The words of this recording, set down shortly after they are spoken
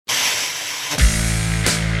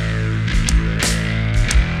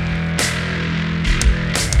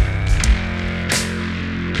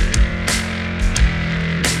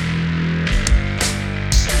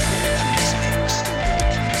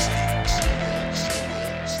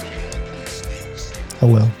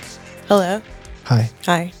Hello. Hello. Hi.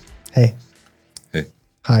 Hi. Hey. Hey.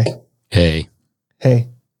 Hi. Hey. Hey.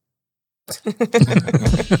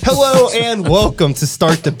 Hello and welcome to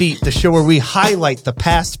Start the Beat, the show where we highlight the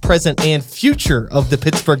past, present, and future of the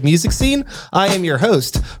Pittsburgh music scene. I am your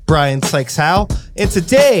host, Brian Sykes-Howe, and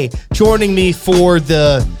today, joining me for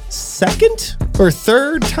the second or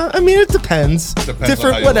third time, I mean, it depends.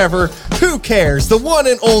 Different, whatever. Who cares? The one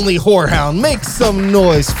and only Horehound. Make some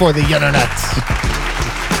noise for the internet.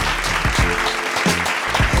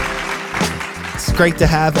 It's great to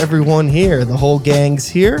have everyone here. The whole gang's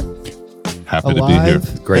here. Happy to be here.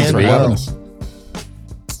 Great for having us.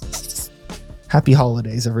 Happy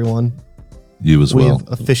holidays, everyone. You as We well.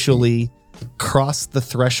 have officially crossed the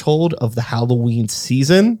threshold of the Halloween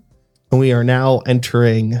season, and we are now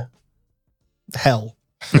entering hell.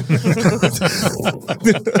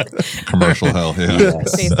 Commercial hell. Yeah.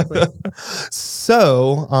 Basically.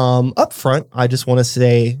 So, up front, I just want to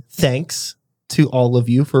say thanks to all of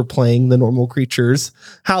you for playing the Normal Creatures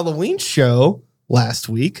Halloween show last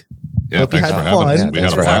week. Yeah, Hope you thanks had for having us. fun. We had a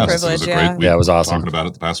It's our blast. It was a privilege, great yeah. week. Yeah, it was awesome. Talking about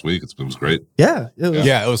it the past week, it was great. Yeah, it was,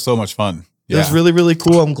 Yeah, it was so much fun. it was really, really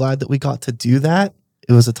cool. I'm glad that we got to do that.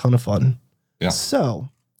 It was a ton of fun. Yeah. So,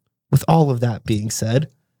 with all of that being said,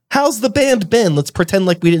 how's the band been? Let's pretend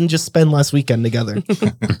like we didn't just spend last weekend together.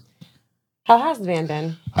 How has the band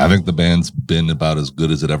been? I think the band's been about as good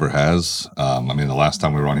as it ever has. I mean, the last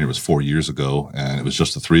time we were on here was 4 years ago, and it was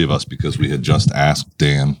just the three of us because we had just asked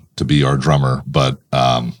Dan to be our drummer, but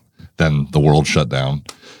then the world shut down.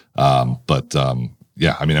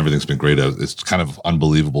 Yeah, I mean, everything's been great. It's kind of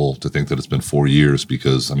unbelievable to think that it's been 4 years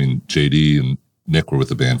because, I mean, JD and Nick were with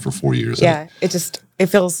the band for 4 years. Yeah, it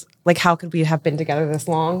feels like how could we have been together this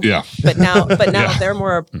long? Yeah. But now Yeah. they're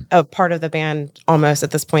more a part of the band almost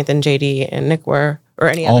at this point than JD and Nick were, or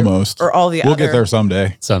any other, Almost. or all the We'll other. get there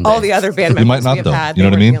someday. Someday. All the other band You members might not, we have though. had. You know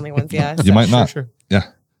they what I were mean? The only ones, yeah. You might not. Sure. Yeah.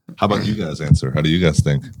 How about you guys answer? How do you guys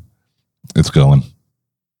think it's going?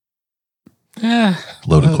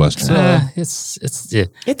 Loaded question. It's yeah.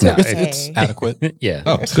 It's No, okay. It's adequate. Yeah.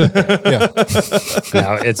 Oh, good. Yeah.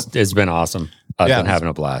 No, it's been awesome. I've Yeah. been having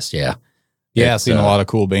a blast. Yeah. Yeah, It's, seeing a lot of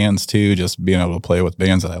cool bands too. Just being able to play with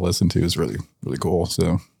bands that I listen to is really, really cool.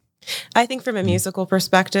 So I think from a musical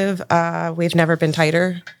perspective, we've never been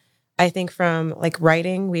tighter. I think from like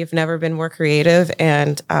writing, we've never been more creative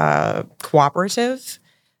and cooperative.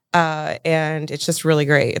 And it's just really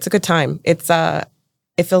great. It's a good time. It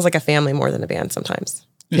feels like a family more than a band sometimes.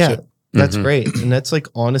 Yeah, that's Mhm. great. And that's like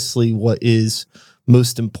honestly what is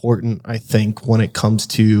most important, I think, when it comes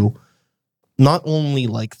to not only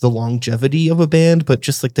like the longevity of a band, but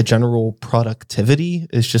just like the general productivity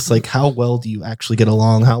is just like how well do you actually get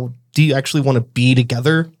along? How do you actually want to be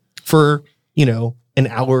together for, an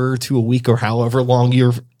hour to a week or however long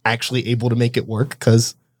you're actually able to make it work?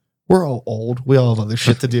 Because we're all old. We all have other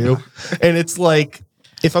shit to do. And it's like,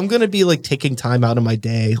 if I'm going to be like taking time out of my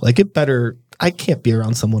day, like I can't be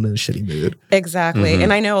around someone in a shitty mood. Exactly. Mhm.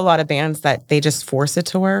 And I know a lot of bands that they just force it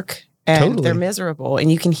to work and Totally. they're miserable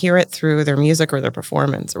and you can hear it through their music or their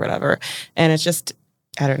performance or whatever. And it's just,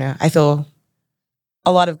 I don't know. I feel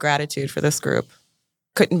a lot of gratitude for this group.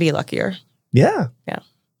 Couldn't be luckier. Yeah. Yeah.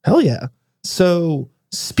 Hell yeah. So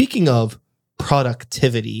speaking of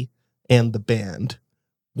productivity and the band,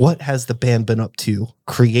 what has the band been up to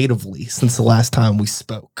creatively since the last time we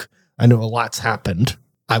spoke? I know a lot's happened,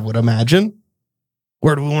 I would imagine.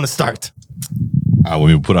 Where do we want to start?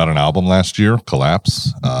 We put out an album last year,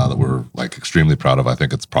 Collapse, that we're like extremely proud of. I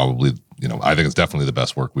think it's probably, I think it's definitely the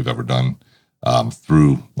best work we've ever done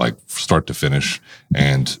through like start to finish.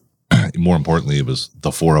 And more importantly, it was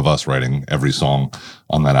the four of us writing every song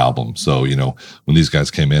on that album. So, when these guys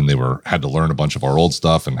came in, had to learn a bunch of our old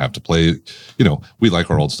stuff and have to play, we like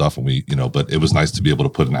our old stuff and but it was nice to be able to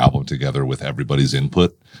put an album together with everybody's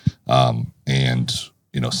input.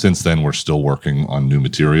 Since then we're still working on new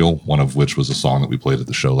material, one of which was a song that we played at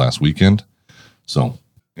the show last weekend. So,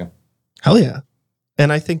 yeah. Hell yeah.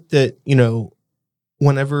 And I think that,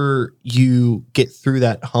 whenever you get through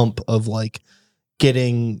that hump of like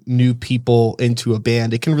getting new people into a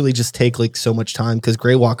band, it can really just take like so much time because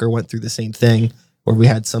Greywalker went through the same thing where we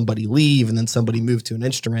had somebody leave and then somebody moved to an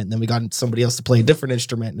instrument and then we got somebody else to play a different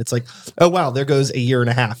instrument. And it's like, oh, wow, there goes a year and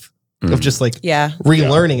a half of just like Yeah.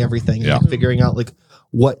 relearning everything Yeah. and like, figuring out like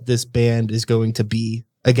what this band is going to be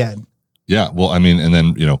again. Yeah, well, I mean, and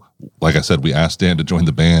then, like I said, we asked Dan to join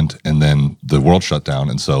the band and then the world shut down.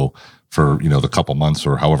 And so for, the couple months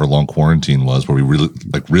or however long quarantine was where we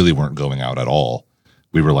really weren't going out at all,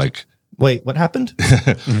 we were like, Wait, what happened?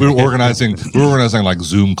 we were organizing like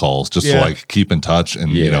Zoom calls just to Yeah. like keep in touch.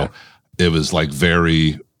 And, Yeah. it was like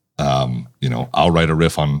very I'll write a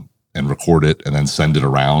riff on and record it and then send it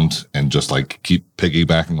around and just like keep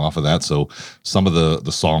piggybacking off of that. So some of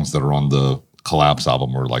the songs that are on the Collapse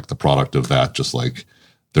album were like the product of that. Just like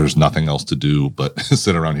there's nothing else to do but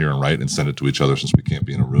sit around here and write and send it to each other since we can't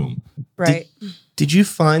be in a room. Right. Did you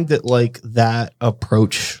find that like that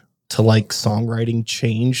approach to like songwriting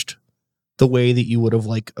changed the way that you would have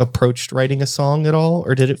like approached writing a song at all,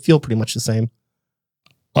 or did it feel pretty much the same?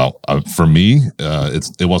 Well, for me,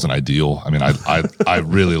 it wasn't ideal. I mean, I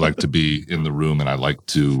really like to be in the room, and I like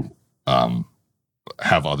to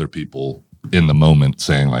have other people in the moment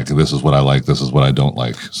saying like, "This is what I like, this is what I don't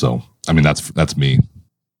like." So, I mean, that's me.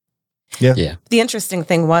 Yeah. The interesting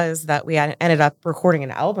thing was that we ended up recording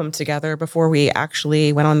an album together before we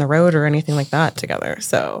actually went on the road or anything like that together.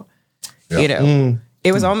 So,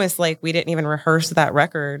 it was almost like we didn't even rehearse that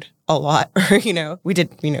record a lot. Or, we did,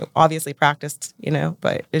 obviously practiced,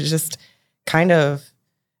 but it's just kind of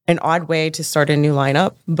an odd way to start a new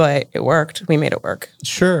lineup, but it worked. We made it work.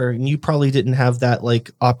 Sure. And you probably didn't have that like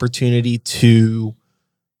opportunity to,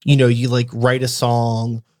 you like write a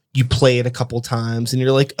song, you play it a couple times and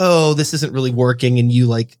you're like, oh, this isn't really working. And you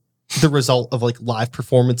like the result of like live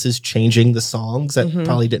performances changing the songs that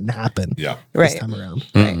probably didn't happen this time around.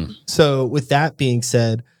 Right. So with that being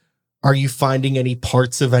said, are you finding any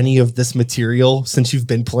parts of any of this material since you've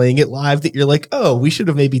been playing it live that you're like, oh, we should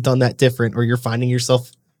have maybe done that different, or you're finding yourself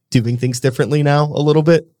doing things differently now a little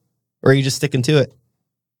bit, or are you just sticking to it?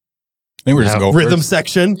 I think we're just going for Rhythm it.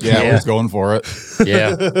 section. Yeah, we're just going for it.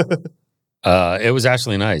 Yeah. It was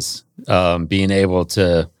actually nice being able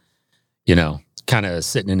to, kind of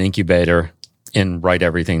sit in an incubator and write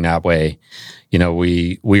everything that way.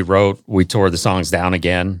 We tore the songs down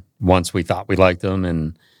again once we thought we liked them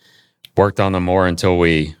and worked on them more until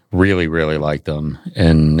we really, really liked them.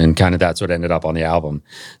 And kind of that's what ended up on the album.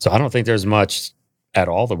 So I don't think there's much at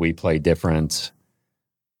all that we play different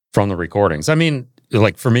from the recordings. I mean,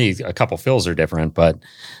 like for me, a couple fills are different, but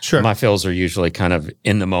Sure. my fills are usually kind of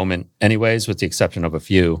in the moment anyways, with the exception of a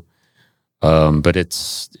few. But it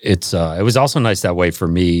was also nice that way for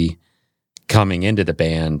me coming into the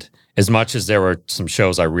band. As much as there were some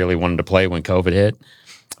shows I really wanted to play when COVID hit,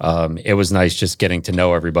 it was nice just getting to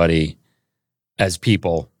know everybody as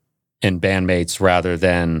people and bandmates rather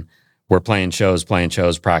than we're playing shows,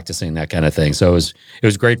 practicing, that kind of thing. So it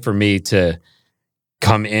was great for me to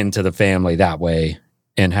come into the family that way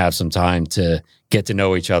and have some time to get to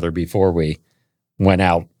know each other before we went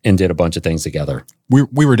out and did a bunch of things together.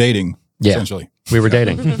 We were dating, Yeah. essentially. We were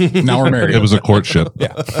dating. Now we're married. It was a courtship.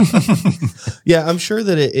 Yeah. Yeah, I'm sure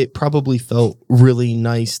that it probably felt really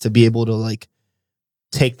nice to be able to like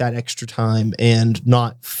take that extra time and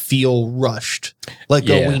not feel rushed. Like,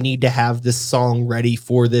 Yeah. we need to have this song ready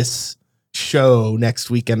for this show next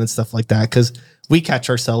weekend and stuff like that. Cause we catch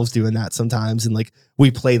ourselves doing that sometimes. And like,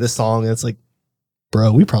 we play the song and it's like,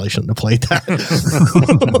 bro, we probably shouldn't have played that,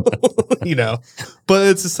 but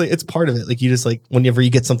it's just like, it's part of it. Like, you just like, whenever you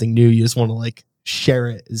get something new, you just want to like share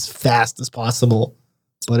it as fast as possible.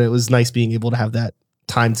 But it was nice being able to have that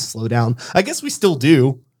time to slow down. I guess we still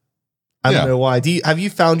do. I don't know why. Have you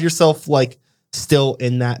found yourself like still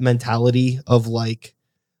in that mentality of like,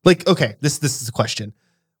 okay, this is a question.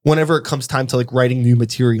 Whenever it comes time to like writing new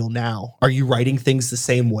material now, are you writing things the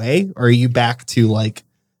same way? Or are you back to like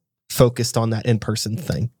focused on that in-person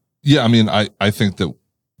thing? Yeah, I mean, I think that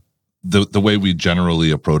the way we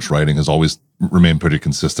generally approach writing has always remained pretty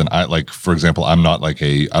consistent. For example, I'm not like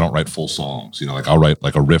I don't write full songs, like I'll write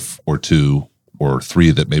like a riff or two or three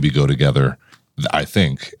that maybe go together, I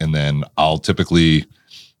think. And then I'll typically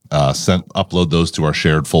upload those to our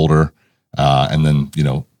shared folder and then,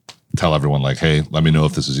 tell everyone like, hey, let me know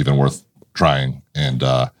if this is even worth trying. And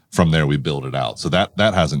from there, we build it out. So that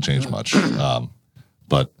hasn't changed much.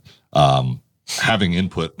 But having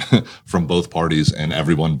input from both parties and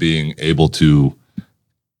everyone being able to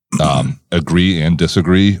agree and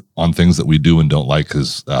disagree on things that we do and don't like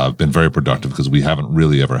has been very productive, because we haven't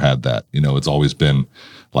really ever had that. It's always been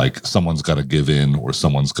like someone's got to give in or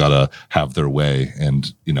someone's got to have their way.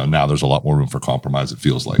 And, now there's a lot more room for compromise, it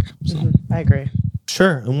feels like. So I agree.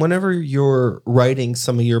 Sure. And whenever you're writing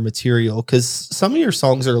some of your material, because some of your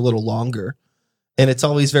songs are a little longer, and it's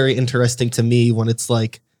always very interesting to me when it's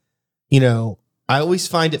like, I always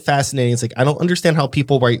find it fascinating. It's like, I don't understand how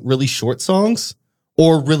people write really short songs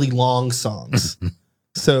or really long songs.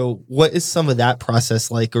 So what is some of that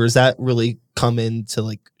process like? Or is that really come into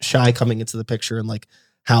like Shy coming into the picture and like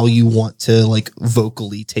how you want to like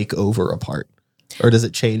vocally take over a part? Or does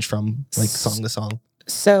it change from like song to song?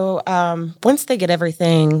 So once they get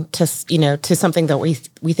everything to to something that we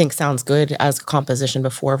think sounds good as a composition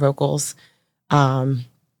before vocals,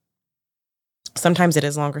 Sometimes it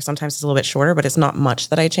is longer, sometimes it's a little bit shorter, but it's not much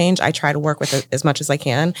that I change. I try to work with it as much as I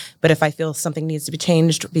can. But if I feel something needs to be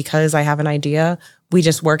changed because I have an idea, we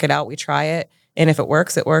just work it out, we try it. And if it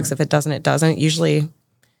works, it works. If it doesn't, it doesn't. Usually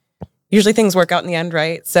things work out in the end,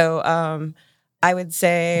 right? So I would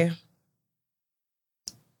say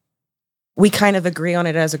we kind of agree on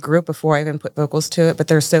it as a group before I even put vocals to it, but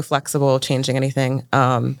they're so flexible changing anything.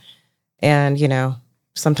 And, you know,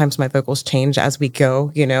 sometimes my vocals change as we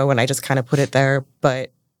go, you know, and I just kind of put it there.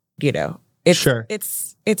 But, you know,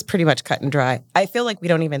 it's pretty much cut and dry. I feel like we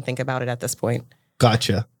don't even think about it at this point.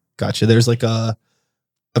 Gotcha. There's like a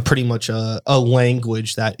pretty much a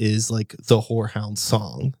language that is like the Horehound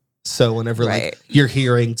song. So whenever like you're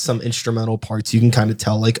hearing some instrumental parts, you can kind of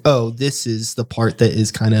tell like, oh, this is the part that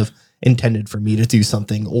is kind of intended for me to do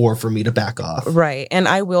something or for me to back off. Right. And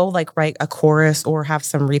I will like write a chorus or have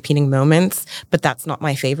some repeating moments, but that's not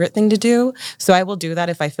my favorite thing to do. So I will do that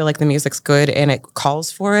if I feel like the music's good and it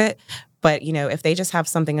calls for it. But, you know, if they just have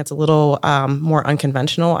something that's a little more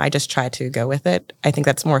unconventional, I just try to go with it. I think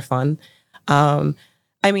that's more fun.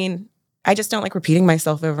 I mean, I just don't like repeating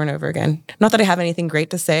myself over and over again. Not that I have anything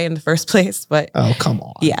great to say in the first place, but... Oh, come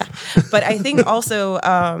on. Yeah. But I think also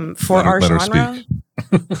for our genre...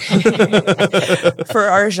 for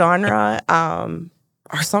our genre,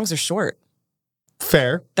 our songs are short.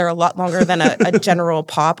 Fair. They're a lot longer than a general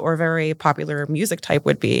pop or very popular music type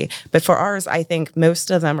would be. But for ours, I think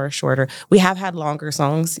most of them are shorter. We have had longer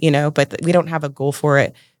songs, you know, but we don't have a goal for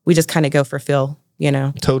it. We just kind of go for feel, you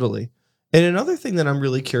know. Totally. And another thing that I'm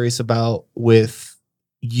really curious about with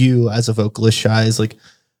you as a vocalist, Shy, is like,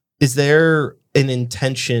 is there an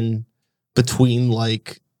intention between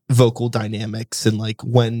like vocal dynamics and like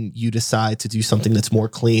when you decide to do something that's more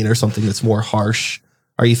clean or something that's more harsh?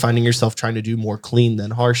 Are you finding yourself trying to do more clean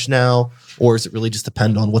than harsh now? Or does it really just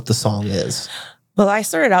depend on what the song is? Well, I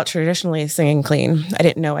started out traditionally singing clean. I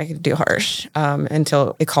didn't know I could do harsh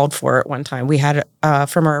until it called for it one time. We had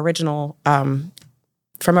from our original...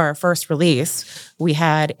 from our first release, we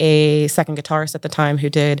had a second guitarist at the time who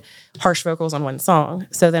did harsh vocals on one song.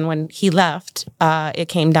 So then when he left, it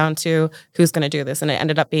came down to who's going to do this. And it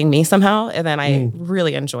ended up being me somehow. And then I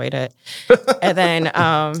really enjoyed it. And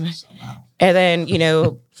then, you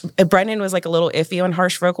know, Brendan was like a little iffy on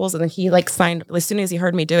harsh vocals. And then he like signed, as soon as he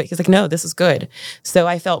heard me do it, he's like, no, this is good. So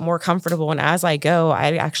I felt more comfortable. And as I go,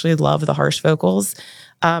 I actually love the harsh vocals.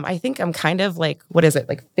 I think I'm kind of like, what is it,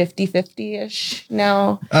 like 50-50-ish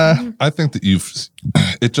now? I think that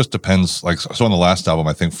it just depends. Like, so on the last album,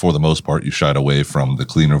 I think for the most part, you shied away from the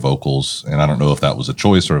cleaner vocals. And I don't know if that was a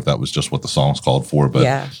choice or if that was just what the songs called for. But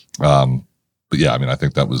yeah, I mean, I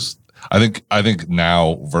think that was, I think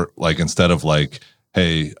now, like, instead of like,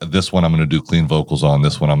 hey, this one I'm going to do clean vocals on,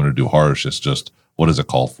 this one I'm going to do harsh, it's just, what does it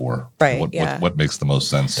call for? Right. What makes the most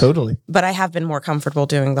sense? Totally. But I have been more comfortable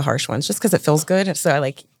doing the harsh ones just because it feels good. So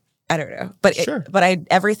I don't know. But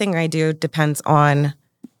everything I do depends on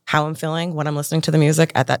how I'm feeling when I'm listening to the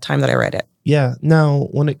music at that time that I write it. Yeah. Now,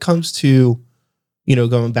 when it comes to, you know,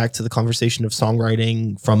 going back to the conversation of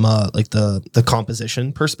songwriting from like the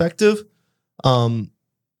composition perspective,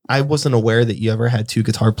 I wasn't aware that you ever had two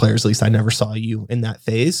guitar players. At least I never saw you in that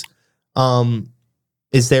phase.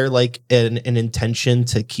 Is there like an intention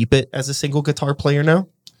to keep it as a single guitar player now?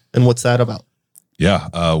 And what's that about? Yeah.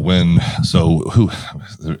 There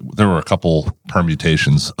were a couple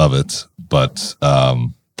permutations of it, but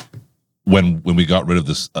when we got rid of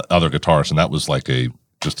this other guitarist, and that was like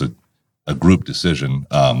just a group decision,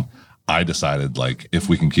 I decided like, if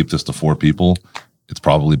we can keep this to 4 people, it's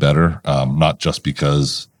probably better. Not just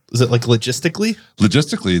because... Is it like logistically?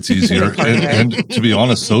 Logistically, it's easier, and to be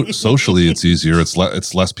honest, socially, it's easier.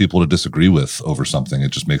 It's less people to disagree with over something.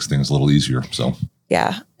 It just makes things a little easier. So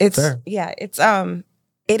yeah, it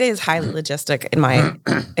is highly logistic in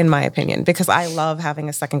my opinion, because I love having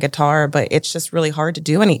a second guitar, but it's just really hard to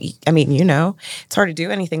do it's hard to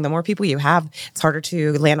do anything. The more people you have, it's harder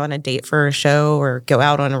to land on a date for a show or go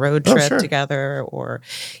out on a road trip together, or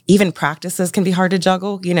even practices can be hard to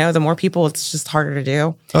juggle. You know, the more people, it's just harder to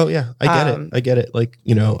do. Oh yeah, I get it. Like,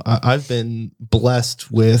 you know, I've been blessed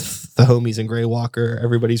with the homies in Grey Walker.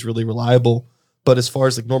 Everybody's really reliable. But as far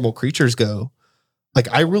as like Normal Creatures go, like,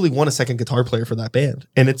 I really want a second guitar player for that band.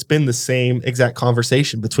 And it's been the same exact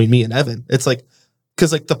conversation between me and Evan. It's like,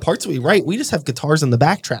 because like the parts we write, we just have guitars in the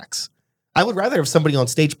backtracks. I would rather have somebody on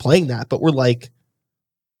stage playing that, but we're like,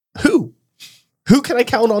 who can I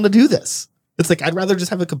count on to do this? It's like, I'd rather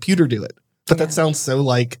just have a computer do it. But that sounds so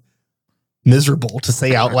like miserable to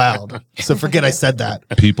say out loud. So forget I said that.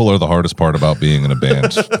 People are the hardest part about being in a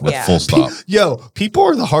band with full stop. People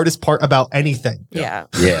are the hardest part about anything. Yeah.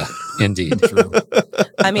 Yeah, indeed. True.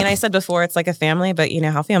 I mean, I said before, it's like a family, but you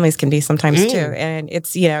know how families can be sometimes too. And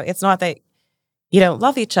it's, you know, it's not that you don't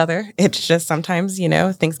love each other. It's just sometimes, you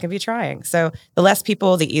know, things can be trying. So the less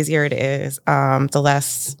people, the easier it is. The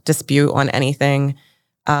less dispute on anything.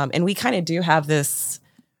 And we kind of do have this,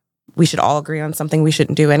 we should all agree on something. We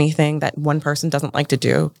shouldn't do anything that one person doesn't like to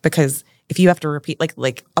do, because if you have to repeat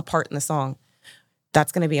like a part in the song,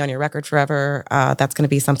 that's going to be on your record forever. That's going to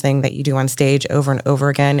be something that you do on stage over and over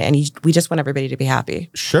again. And we just want everybody to be happy.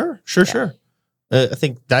 Sure. I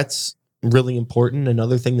think that's really important.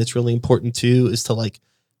 Another thing that's really important too is to like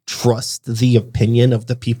trust the opinion of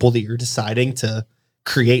the people that you're deciding to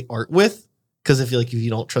create art with. Because I feel like if you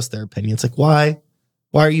don't trust their opinion, it's like, why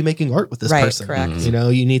are you making art with this person? Correct. You know,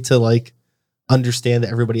 you need to like understand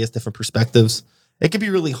that everybody has different perspectives. It can be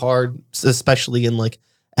really hard, especially in like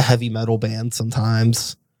a heavy metal band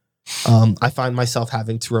sometimes. I find myself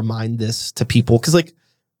having to remind this to people because, like,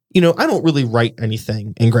 you know, I don't really write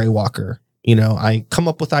anything in Grey Walker. You know, I come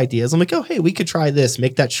up with ideas. I'm like, oh, hey, we could try this,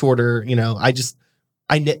 make that shorter. You know, I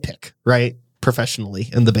nitpick, right? Professionally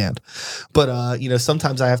in the band. But, you know,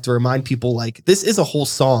 sometimes I have to remind people, like, this is a whole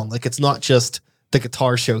song. Like, it's not just the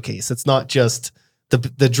guitar showcase. It's not just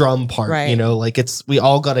the drum part, Right. You know, like we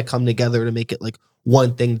all got to come together to make it like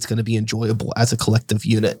one thing that's going to be enjoyable as a collective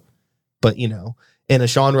unit. But, you know, in a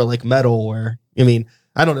genre like metal where, I mean,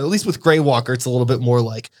 I don't know, at least with Grey Walker, it's a little bit more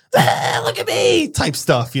like, look at me type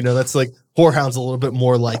stuff. You know, that's like Horehound's a little bit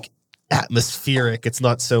more like atmospheric. It's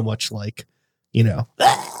not so much like, you know,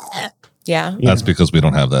 Yeah. That's because we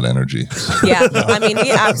don't have that energy. Yeah. I mean,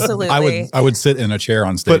 we absolutely. I would sit in a chair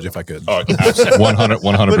on stage if I could. Oh, 100%.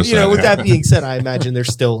 But, you know, with that being said, I imagine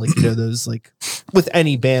there's still like, you know, those like with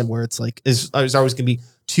any band where it's like, there's always going to be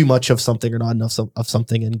too much of something or not enough of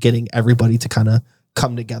something, and getting everybody to kind of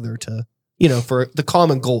come together to, you know, for the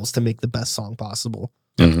common goals to make the best song possible.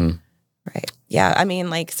 Mm-hmm. Right. Yeah. I mean,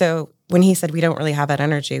 like, so when he said we don't really have that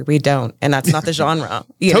energy, we don't, and that's not the genre.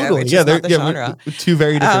 You know, Totally. it's Yeah. just not the genre. We're two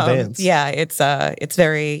very different bands. Yeah. It's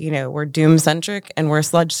very, you know, we're doom centric and we're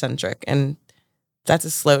sludge centric, and that's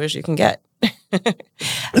as slow as you can get.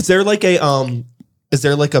 Is there like a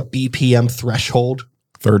BPM threshold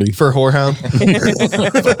 30. for Horehound?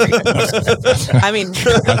 I mean,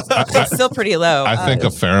 it's still pretty low. I think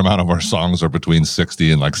a fair amount of our songs are between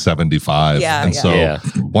 60 and like 75. Yeah, and yeah. so Yeah.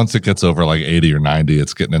 once it gets over like 80 or 90,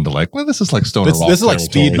 it's getting into like, well, this is like stoner rock. This is like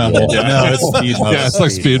speed territory. metal. Yeah. No, it's speed metal. Yeah, it's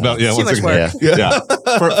like speed metal. Yeah, Too once much it- work. yeah.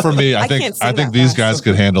 For me, I I think can't sing that these fast. guys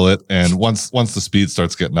could handle it. And once the speed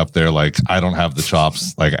starts getting up there, like I don't have the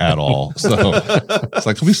chops like at all. So it's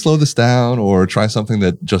like, can we slow this down or try something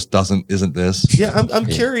that just isn't this? Yeah, I'm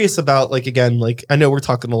curious about, like, again, like I know we're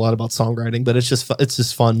talking a lot about songwriting, but it's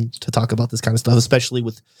just fun to talk about this kind of stuff, especially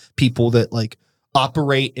with people that like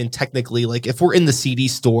operate in technically, like if we're in the CD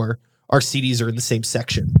store, our CDs are in the same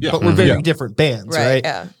section, Yeah. but we're very different bands, right?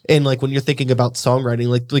 Yeah. And like when you're thinking about songwriting,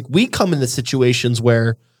 like we come into situations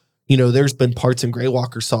where, you know, there's been parts in Grey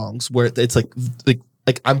Walker songs where it's like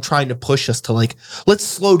I'm trying to push us to like, let's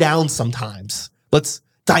slow down sometimes. Let's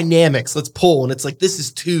pull. And it's like, this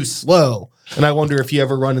is too slow. And I wonder if you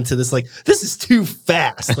ever run into this, like, this is too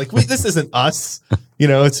fast. Like, this isn't us. You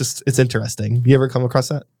know, it's interesting. You ever come across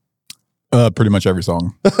that? Pretty much every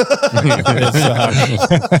song.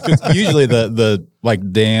 It's usually the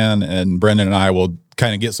like Dan and Brendan and I will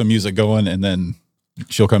kind of get some music going, and then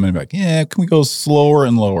she'll come in and be like, yeah, can we go slower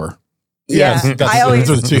and lower? Yeah. Yes, that's- I always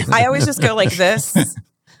those are the two. I always just go like this,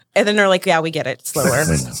 and then they're like, yeah, we get it. Slower.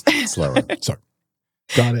 Slower. Sorry.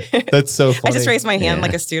 Got it. That's so funny. I just raised my hand Yeah.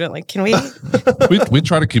 like a student. Like, can we? we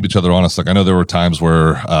try to keep each other honest. Like I know there were times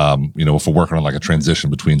where, you know, if we're working on like a transition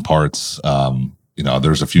between parts, you know,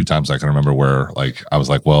 there's a few times I can remember where like I was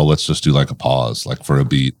like, well, let's just do like a pause, like for a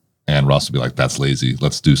beat, and Russ would be like, that's lazy.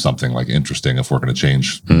 Let's do something like interesting if we're going to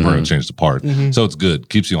change, we're going to change the part. So it's good,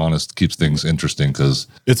 keeps you honest, keeps things interesting because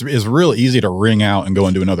It's real easy to ring out and go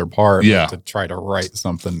into another part. Yeah. To try to write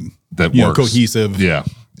something that you know, works. cohesive. Yeah.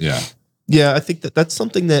 Yeah, I think that's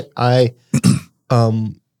something that I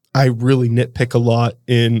really nitpick a lot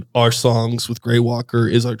in our songs with Grey Walker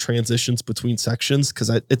is our transitions between sections, because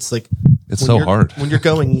it's like It's when so you're- hard. when you're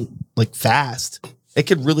going like fast. It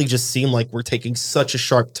could really just seem like we're taking such a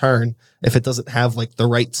sharp turn if it doesn't have like the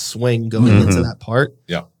right swing going into that part.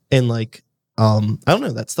 Yeah. And like, I don't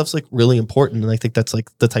know, that stuff's like really important. And I think that's like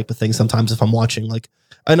the type of thing sometimes if I'm watching like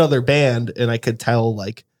another band and I could tell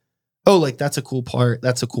like, oh, like that's a cool part,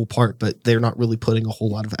 but they're not really putting a whole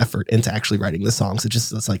lot of effort into actually writing the songs.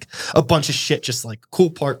 It's like a bunch of shit, just like cool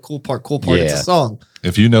part. It's Yeah. a song.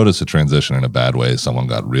 If you notice a transition in a bad way, someone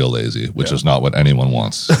got real lazy, which is not what anyone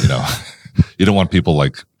wants. You know, you don't want people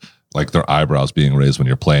like like their eyebrows being raised when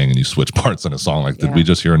you're playing and you switch parts in a song. Like, did we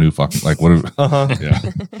just hear a new fucking, like, what? Yeah.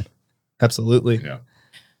 Absolutely. Yeah.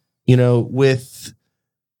 You know, with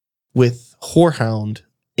Horehound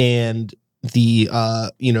and the,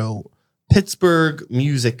 you know, Pittsburgh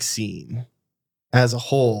music scene as a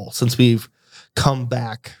whole, since we've come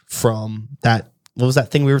back from that, what was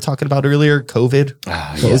that thing we were talking about earlier?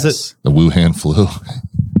 COVID? What was it? The Wuhan flu.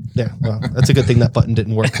 Yeah, well, that's a good thing that button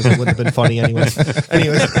didn't work because it wouldn't have been funny anyway.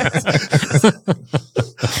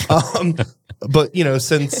 But you know,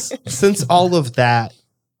 since all of that,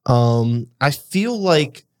 I feel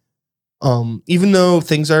like, even though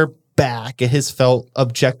things are back, it has felt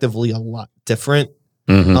objectively a lot different.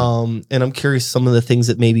 And I'm curious some of the things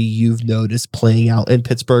that maybe you've noticed playing out in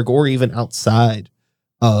Pittsburgh or even outside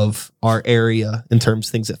of our area in terms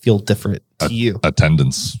of things that feel different to you.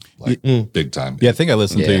 Attendance, like big time. Yeah, I think I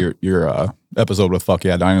listened to your episode with Fuck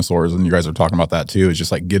Yeah Dinosaurs, and you guys are talking about that too. It's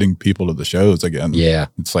just like getting people to the shows again. Yeah.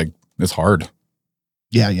 It's like, it's hard.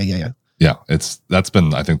 Yeah. Yeah, that's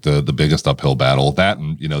been, I think, the biggest uphill battle. That,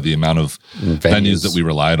 and you know, the amount of venues that we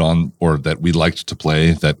relied on or that we liked to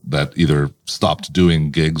play that either stopped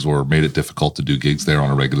doing gigs or made it difficult to do gigs there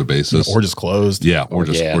on a regular basis, or just closed. Yeah, or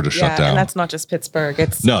just shut down. And that's not just Pittsburgh.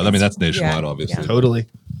 It's that's nationwide, obviously. Totally.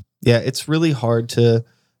 Yeah, it's really hard to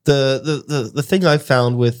the thing I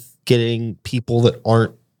found with getting people that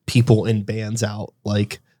aren't people in bands out.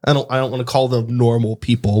 Like, I don't want to call them normal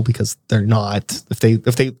people because they're not. If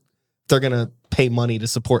they're gonna pay money to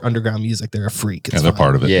support underground music, they're a freak. It's they're fine.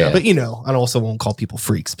 part of it. Yeah. But you know, I also won't call people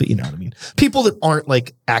freaks, but you know what I mean. People that aren't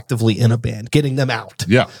like actively in a band, getting them out.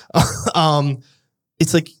 Yeah.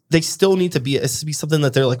 It's like they still need to be something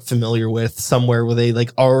that they're like familiar with, somewhere where they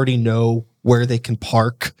like already know where they can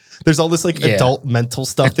park. There's all this like adult mental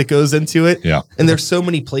stuff that goes into it. Yeah. And there's so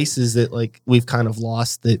many places that like we've kind of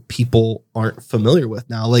lost that people aren't familiar with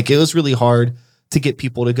now. Like it was really hard to get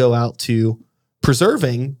people to go out to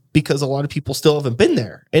Preserving because a lot of people still haven't been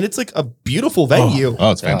there. And it's like a beautiful venue. Oh,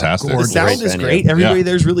 it's fantastic. The sound is great. Everybody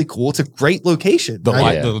there's really cool. It's a great location. The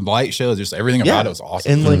light shows, just everything about it was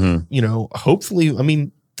awesome. And like, you know, hopefully, I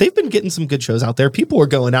mean, they've been getting some good shows out there. People are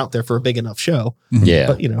going out there for a big enough show. Yeah.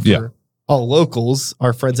 But, you know, for all locals,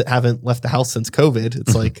 our friends that haven't left the house since COVID,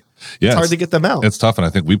 it's like, it's hard to get them out. It's tough. And I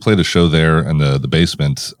think we played a show there in the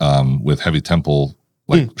basement with Heavy Temple,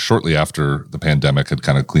 like shortly after the pandemic had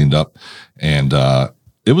kind of cleaned up. And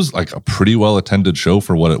it was like a pretty well attended show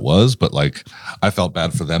for what it was. But like, I felt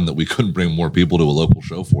bad for them that we couldn't bring more people to a local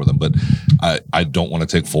show for them. But I don't want to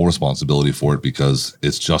take full responsibility for it because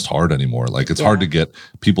it's just hard anymore. Like it's hard to get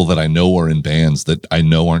people that I know are in bands that I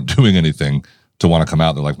know aren't doing anything to want to come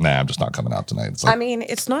out. They're like, nah, I'm just not coming out tonight. It's like, I mean,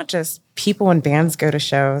 it's not just people in bands go to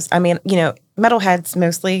shows. I mean, you know, metalheads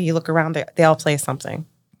mostly, you look around, they all play something.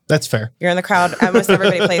 That's fair. You're in the crowd. Almost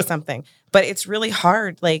everybody plays something, but it's really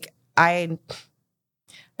hard. Like I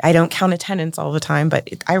don't count attendance all the time, but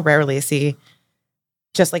I rarely see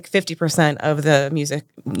just like 50% of the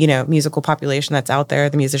musical population that's out there,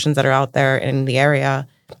 the musicians that are out there in the area.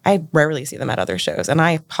 I rarely see them at other shows, and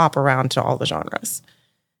I hop around to all the genres.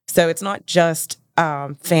 So it's not just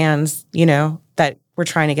fans, you know, that we're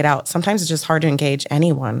trying to get out. Sometimes it's just hard to engage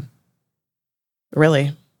anyone.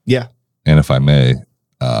 Really. Yeah. And if I may,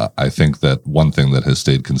 I think that one thing that has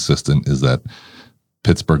stayed consistent is that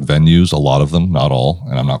Pittsburgh venues, a lot of them, not all,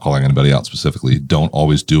 and I'm not calling anybody out specifically, don't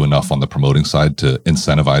always do enough on the promoting side to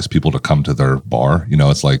incentivize people to come to their bar. You know,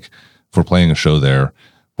 it's like if we're playing a show there,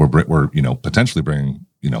 we're you know, potentially bringing,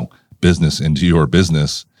 you know, business into your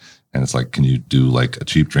business. And it's like, can you do like a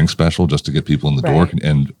cheap drink special just to get people in the door?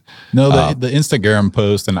 And no, the Instagram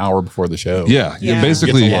post an hour before the show. Yeah.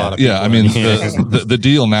 Basically, I mean, the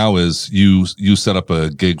deal now is you set up a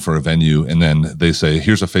gig for a venue, and then they say,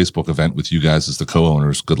 here's a Facebook event with you guys as the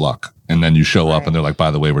co-owners. Good luck. And then you show up, and they're like, by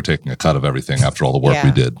the way, we're taking a cut of everything after all the work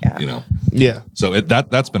we did. You know. Yeah. So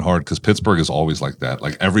that's been hard because Pittsburgh is always like that.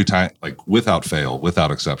 Like every time, like without fail,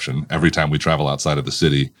 without exception, every time we travel outside of the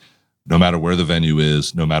city, no matter where the venue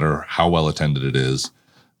is, no matter how well attended it is,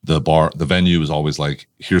 the venue is always like,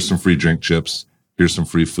 here's some free drink chips, here's some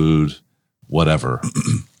free food, whatever.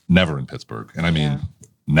 Never in Pittsburgh. And I mean,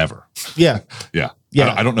 never. Yeah. Yeah.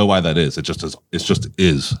 Yeah. I don't know why that is. It just is. It's just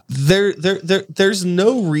is. There's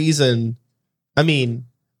no reason. I mean,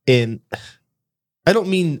 I don't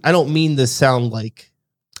mean this sound like,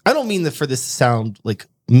 I don't mean that for this to sound like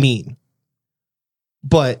mean,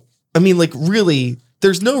 but I mean, like really,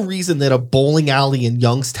 there's no reason that a bowling alley in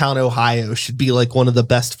Youngstown, Ohio should be like one of the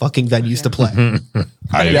best fucking venues to play.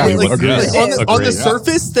 I agree. On the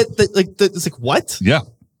surface, it's like, what? Yeah.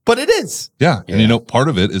 but it is. Yeah. And you know, part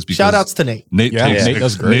of it is because Shout outs to Nate. Nate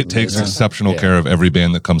takes exceptional care of every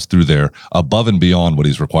band that comes through there, above and beyond what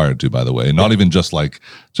he's required to, by the way. Not even just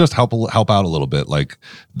help out a little bit. Like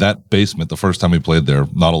that basement, the first time we played there,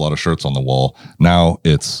 not a lot of shirts on the wall. Now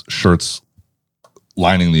it's shirts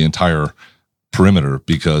lining the entire perimeter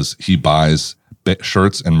because he buys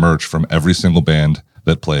shirts and merch from every single band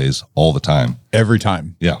that plays all the time. Every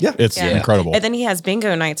time. Yeah. It's incredible. And then he has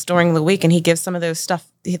bingo nights during the week and he gives some of those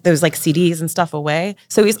like CDs and stuff away.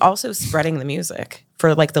 So he's also spreading the music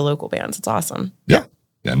for like the local bands. It's awesome. Yeah.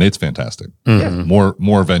 Yeah, Nate's fantastic. Mm-hmm.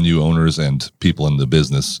 More venue owners and people in the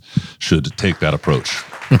business should take that approach.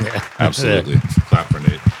 Absolutely. Clap for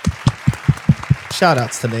Nate. Shout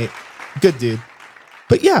outs to Nate. Good dude.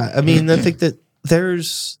 But yeah, I mean, I think that there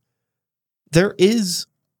is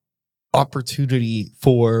opportunity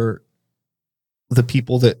for the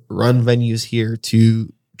people that run venues here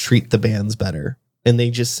to treat the bands better, and they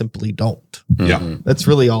just simply don't. Yeah. That's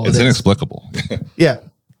really all It's it is. inexplicable. Yeah.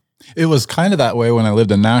 It was kind of that way when I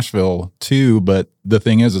lived in Nashville too, but the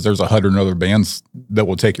thing is there's 100 other bands that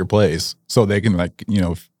will take your place. So they can like, you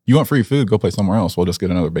know, if you want free food, go play somewhere else. We'll just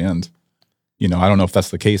get another band. You know, I don't know if that's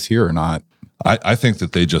the case here or not. I think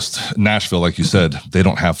that they just Nashville, like you said, they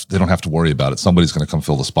don't have to worry about it. Somebody's going to come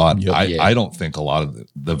fill the spot. Yep. I don't think a lot of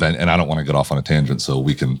the event, and I don't want to get off on a tangent, so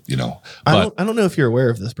we can, you know. But I don't know if you're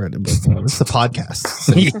aware of this, Brendan, but it's the podcast.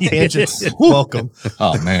 So tangents, welcome.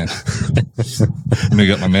 oh man, let me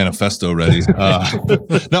get my manifesto ready.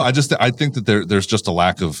 No, I think that there's just a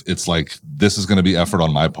lack of. It's like this is going to be effort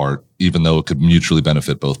on my part, even though it could mutually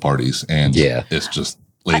benefit both parties, and it's just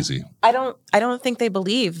lazy. I don't think they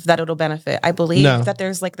believe that it'll benefit. I believe that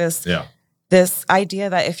there's like this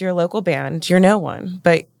idea that if you're a local band, you're no one.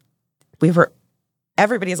 But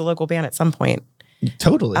everybody is a local band at some point.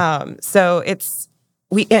 Totally. So in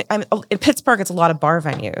Pittsburgh, it's a lot of bar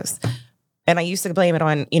venues. And I used to blame it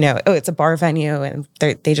on, it's a bar venue and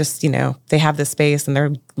they just, they have the space and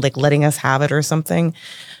they're like letting us have it or something.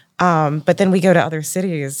 But then we go to other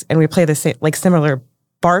cities and we play the same, like similar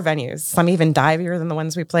bar venues, some even divier than the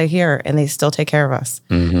ones we play here, and they still take care of us.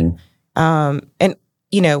 Mm-hmm. And,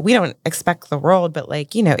 we don't expect the world, but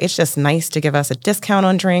it's just nice to give us a discount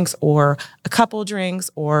on drinks or a couple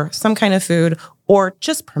drinks or some kind of food or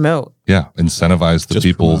just promote. Yeah. Incentivize the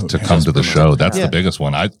people to come to the show. That's the biggest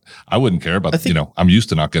one. I wouldn't care about, I'm used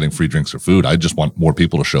to not getting free drinks or food. I just want more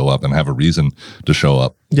people to show up and have a reason to show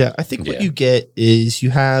up. Yeah. I think what you get is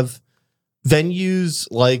you have venues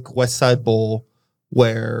like West Side Bowl,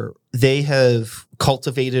 where they have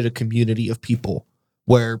cultivated a community of people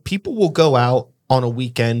where people will go out on a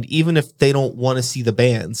weekend, even if they don't want to see the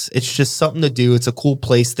bands. It's just something to do. It's a cool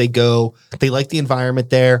place. They go, they like the environment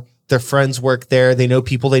there. Their friends work there. They know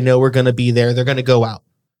people they know are going to be there. They're going to go out,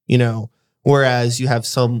 whereas you have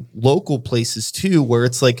some local places too, where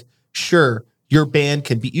it's like, sure, your band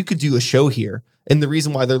you could do a show here. And the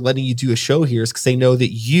reason why they're letting you do a show here is because they know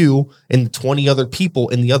that you and the 20 other people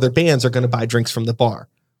in the other bands are going to buy drinks from the bar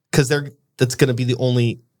because that's going to be the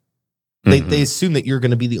only. They assume that you're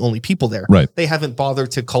going to be the only people there. Right. They haven't bothered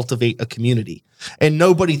to cultivate a community, and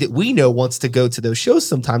nobody that we know wants to go to those shows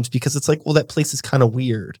sometimes because it's like, well, that place is kind of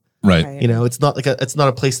weird. Right. It's not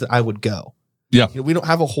a place that I would go. Yeah. We don't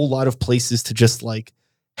have a whole lot of places to just like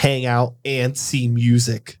hang out and see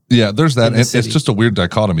music. Yeah, there's that. And it's city. just a weird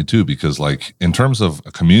dichotomy too, because like in terms of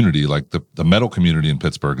a community, like the metal community in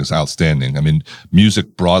Pittsburgh is outstanding. I mean,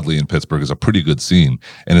 music broadly in Pittsburgh is a pretty good scene.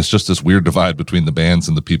 And it's just this weird divide between the bands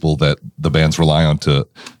and the people that the bands rely on to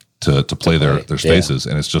play their spaces.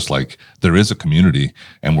 And it's just like there is a community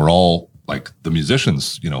and we're all like the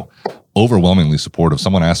musicians, overwhelmingly supportive.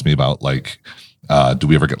 Someone asked me about like, do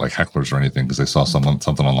we ever get like hecklers or anything? Because they saw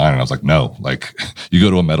something online, and I was like, no. Like, you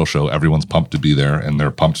go to a metal show, everyone's pumped to be there, and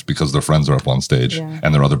they're pumped because their friends are up on stage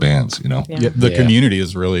and their other bands. The community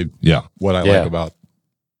is really what I like about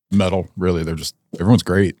metal. Really, everyone's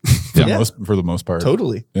great for the most part.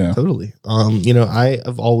 Totally, yeah, totally. I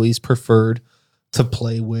have always preferred to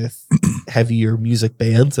play with heavier music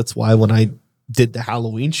bands. That's why when I did the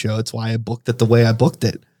Halloween show, it's why I booked it the way I booked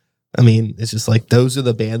it. I mean, it's just like those are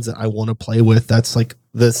the bands that I want to play with. That's like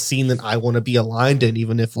the scene that I want to be aligned in,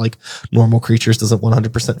 even if like Normal Creatures doesn't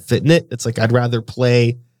 100% fit in it. It's like I'd rather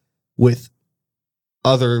play with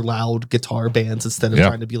other loud guitar bands instead of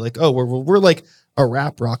trying to be like, oh, we're like a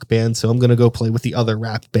rap rock band, so I'm going to go play with the other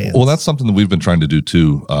rap bands. Well, that's something that we've been trying to do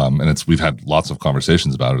too, and we've had lots of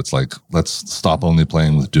conversations about it. It's like, let's stop only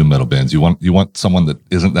playing with doom metal bands. You want someone that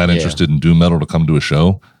isn't that interested in doom metal to come to a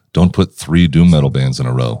show. don't put 3 doom metal bands in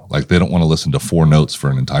a row. Like, they don't want to listen to 4 notes for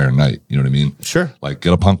an entire night. You know what I mean? Sure. Like,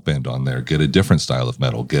 get a punk band on there, get a different style of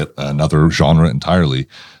metal, get another genre entirely,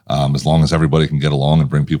 as long as everybody can get along and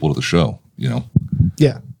bring people to the show, you know?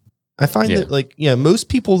 Yeah. I find that, like, most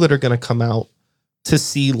people that are going to come out to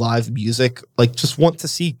see live music, like, just want to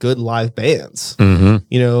see good live bands. Mm-hmm.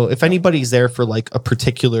 You know, if anybody's there for like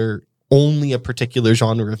only a particular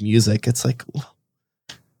genre of music, it's like,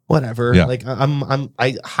 whatever. Yeah. Like,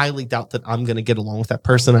 I highly doubt that I'm going to get along with that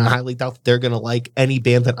person. I highly doubt that they're going to like any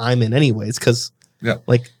band that I'm in anyways. Cause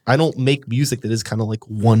like, I don't make music that is kind of like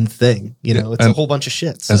one thing, you know, it's a whole bunch of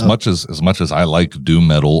shit. So. As much as I like doom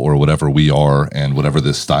metal or whatever we are and whatever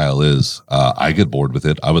this style is, I get bored with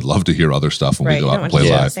it. I would love to hear other stuff when we go out and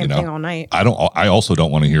play live. Same thing all night. I also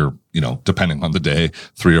don't want to hear, you know, depending on the day,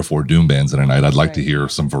 3 or 4 doom bands in a night. I'd like to hear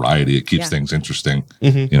some variety. It keeps things interesting,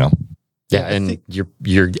 you know? Yeah, and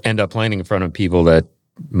you end up playing in front of people that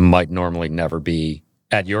might normally never be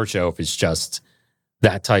at your show if it's just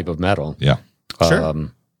that type of metal. Yeah. Sure.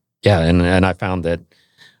 And I found that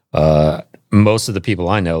most of the people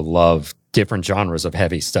I know love different genres of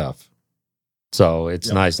heavy stuff. So it's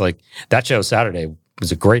nice. Like, that show Saturday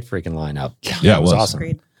was a great freaking lineup. Yeah, it was awesome.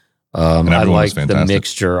 And I everyone was liked the fantastic.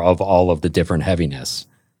 mixture of all of the different heaviness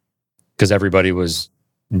because everybody was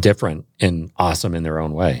different and awesome in their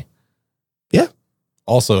own way.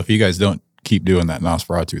 Also, if you guys don't keep doing that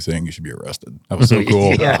Nosferatu thing, you should be arrested. That was so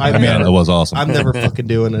cool. Yeah, I mean, It was awesome. I'm never fucking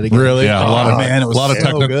doing it again. really? Yeah, Man, it was a lot of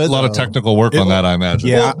so technical work on that, I imagine.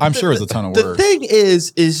 Yeah, Well, I'm sure it's a ton of The work. thing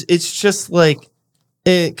is it's just like,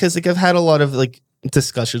 because like I've had a lot of like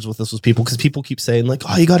discussions with this with people, because people keep saying like,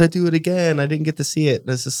 oh, you got to do it again. I didn't get to see it. And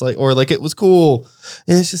it's just like, or like, it was cool.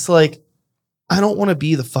 And it's just like, I don't want to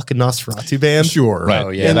be the fucking Nosferatu band. Sure. Right. Oh,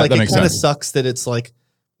 yeah. And like, that it makes kind of sense. sucks that it's like,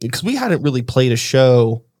 because we hadn't really played a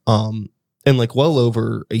show in like well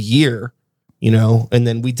over a year, you know, and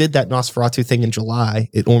then we did that Nosferatu thing in July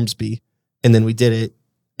at Ormsby, and then we did it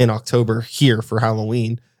in October here for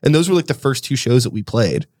Halloween. And those were like the first 2 shows that we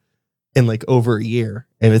played in like over a year.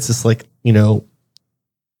 And it's just like, you know,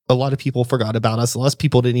 a lot of people forgot about us. A lot of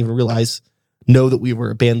people didn't even know that we were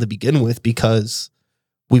a band to begin with, because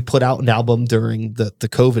we put out an album during the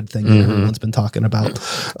COVID thing that everyone's been talking about.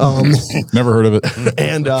 Never heard of it.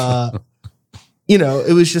 And, you know,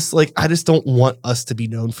 it was just like, I just don't want us to be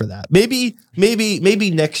known for that. Maybe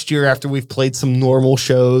next year, after we've played some normal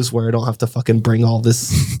shows where I don't have to fucking bring all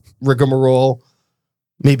this rigmarole,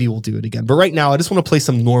 maybe we'll do it again. But right now, I just want to play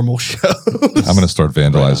some normal shows. I'm going to start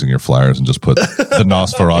vandalizing your flyers and just put the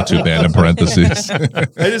Nosferatu band in parentheses.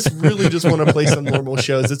 I just want to play some normal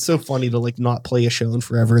shows. It's so funny to like not play a show in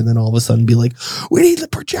forever and then all of a sudden be like, we need the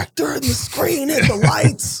projector and the screen and the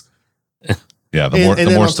lights. Yeah, the more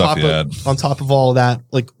then stuff you add. on top of all that,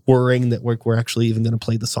 like worrying that we're actually even going to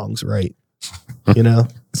play the songs right. You know,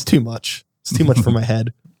 it's too much. It's too much for my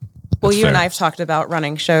head. Well, That's you and fair. I've talked about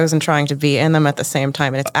running shows and trying to be in them at the same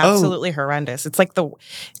time, and it's absolutely horrendous. It's like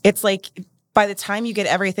by the time you get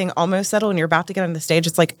everything almost settled and you're about to get on the stage,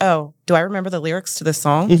 it's like, oh, do I remember the lyrics to the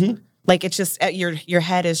song? Mm-hmm. Like, it's just your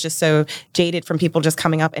head is just so jaded from people just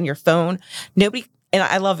coming up, and your phone. Nobody. And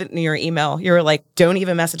I love it in your email. You're like, don't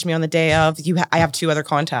even message me on the day of. I have 2 other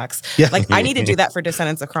contacts. Yeah. Like, I need to do that for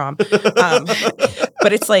Descendants of Crom.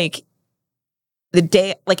 But it's like the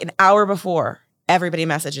day, like an hour before, everybody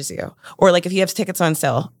messages you. Or like if you have tickets on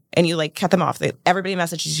sale and you like cut them off, everybody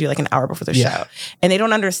messages you like an hour before the show. And they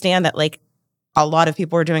don't understand that like a lot of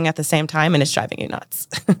people are doing it at the same time, and it's driving you nuts.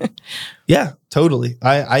 Yeah, totally.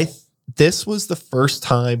 This was the first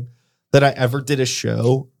time that I ever did a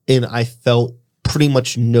show and I felt pretty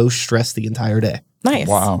much no stress the entire day. Nice.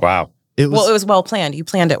 Wow. It was well planned. You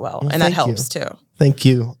planned it well, and that thank helps too. Thank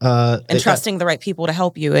you. And trusting the right people to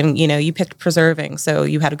help you, and you picked preserving, so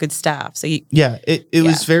you had a good staff. So it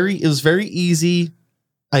was very easy.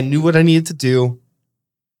 I knew what I needed to do.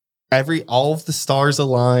 All of the stars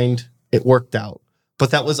aligned. It worked out.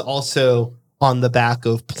 But that was also on the back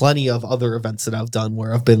of plenty of other events that I've done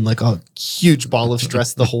where I've been like a huge ball of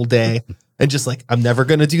stress the whole day and just like, I'm never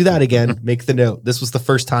going to do that again. Make the note. This was the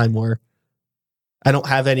first time where I don't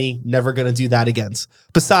have any never going to do that again.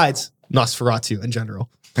 Besides Nosferatu in general.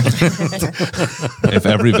 If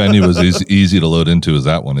every venue was easy to load into as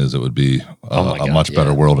that one is, it would be a much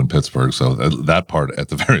better world in Pittsburgh. So that part, at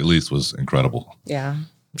the very least, was incredible. Yeah.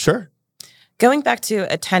 Sure. Going back to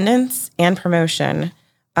attendance and promotion,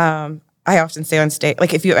 I often say on stage,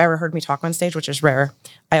 like if you ever heard me talk on stage, which is rare,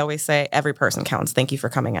 I always say every person counts. Thank you for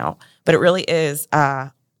coming out. But it really is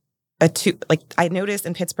like I noticed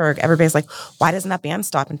in Pittsburgh, everybody's like, why doesn't that band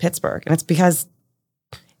stop in Pittsburgh? And it's because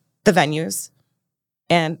the venues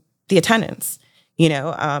and the attendance.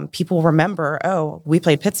 People remember, oh, we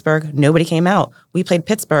played Pittsburgh, nobody came out. We played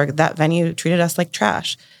Pittsburgh, that venue treated us like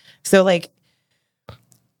trash. So like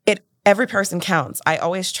every person counts. I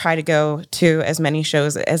always try to go to as many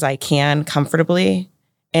shows as I can comfortably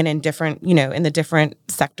and in different, in the different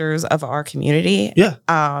sectors of our community. Yeah.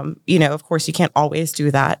 Of course you can't always do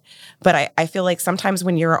that. But I feel like sometimes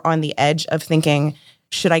when you're on the edge of thinking,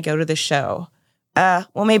 should I go to the show?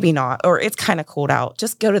 Well, maybe not. Or it's kind of cold out.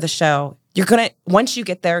 Just go to the show. Once you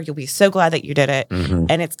get there, you'll be so glad that you did it. Mhm.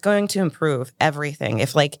 And it's going to improve everything.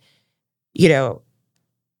 If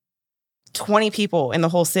 20 people in the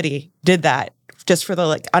whole city did that just for the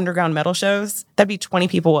like underground metal shows, that'd be 20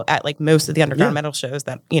 people at like most of the underground metal shows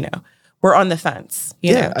that, were on the fence,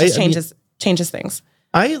 just changes things.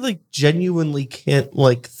 I like genuinely can't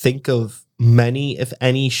like think of many, if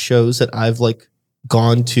any, shows that I've like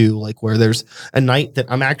gone to like where there's a night that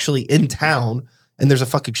I'm actually in town and there's a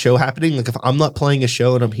fucking show happening. Like if I'm not playing a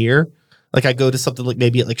show and I'm here, like I go to something like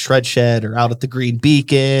maybe at like Shred Shed or out at the Green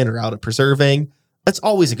Beacon or out at Preserving. That's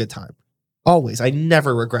always a good time. Always. I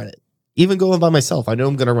never regret it. Even going by myself, I know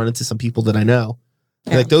I'm going to run into some people that I know.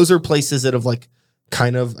 Yeah. Like those are places that have like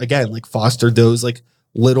kind of, again, like fostered those like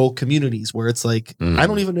little communities where it's like, I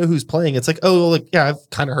don't even know who's playing. It's like, oh, like, yeah, I've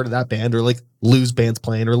kind of heard of that band or like Lou's band's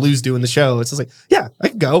playing or Lou's doing the show. It's just like, yeah, I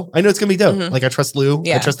can go. I know it's going to be dope. Mhm. Like I trust Lou.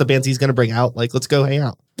 Yeah. I trust the bands he's going to bring out. Like, let's go hang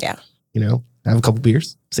out. Yeah. Have a couple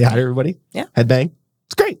beers, say hi to everybody. Yeah. Headbang.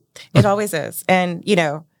 It's great. It always is. And,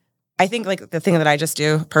 I think like the thing that I just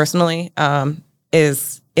do personally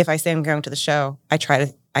is if I say I'm going to the show, I try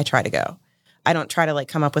to go. I don't try to like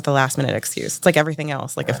come up with a last minute excuse. It's like everything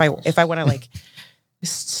else. Like if I want to like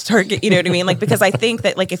start, you know what I mean? Like, because I think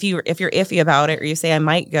that like if you're iffy about it or you say I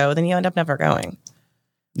might go, then you end up never going.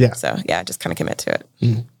 Yeah. So yeah, just kind of commit to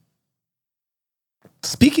it.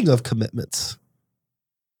 Speaking of commitments,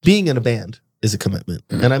 being in a band is a commitment.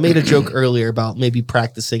 And I made a joke earlier about maybe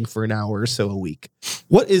practicing for an hour or so a week.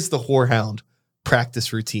 What is the Horehound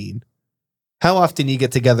practice routine? How often you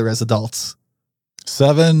get together as adults?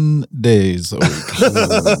 7 days a week.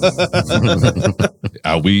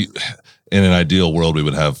 We, in an ideal world, we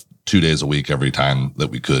would have 2 days a week every time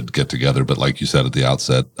that we could get together. But like you said at the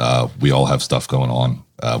outset, we all have stuff going on.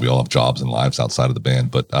 We all have jobs and lives outside of the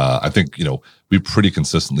band. But I think, we pretty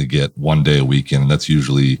consistently get 1 day a week in, and that's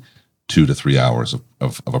usually 2 to 3 hours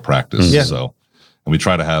of a practice. Yeah. So, and we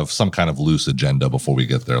try to have some kind of loose agenda before we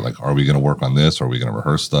get there. Like, are we going to work on this? Are we going to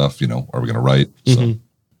rehearse stuff? Are we going to write? So,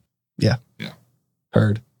 Yeah.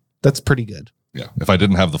 Heard. That's pretty good. yeah. If we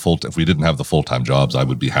didn't have the full-time jobs, I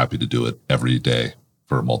would be happy to do it every day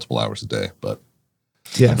for multiple hours a day. But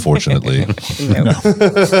Yeah. unfortunately, No.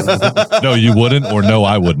 no, you wouldn't, or no,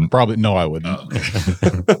 I wouldn't. Probably no, I wouldn't.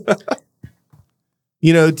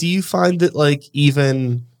 Do you find that like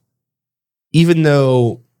even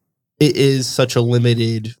though it is such a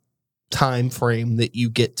limited time frame that you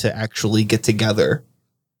get to actually get together,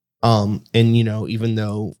 and even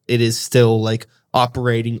though it is still like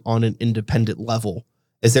operating on an independent level,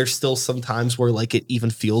 is there still some times where like it even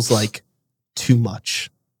feels like too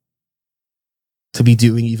much to be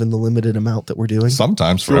doing even the limited amount that we're doing?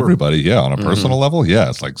 Sometimes for Sure. everybody, yeah. On a personal level, yeah.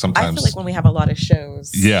 It's like I sometimes, feel like when we have a lot of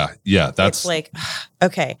shows, yeah. it's That's like,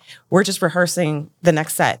 okay, we're just rehearsing the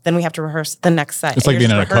next set. Then we have to rehearse the next set. It's and like you're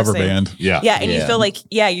being in just a cover rehearsing. band. yeah. Yeah, and you feel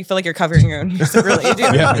like you're covering your own music. Really, you do.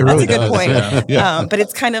 Yeah, it really That's a good does, point. yeah. Yeah. But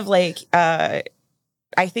it's kind of like I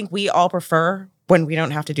think we all prefer when we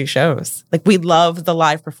don't have to do shows. Like we love the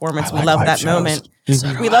live performance. I We like love live that shows. moment.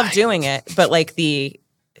 We love doing it, but like the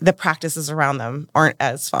practices around them aren't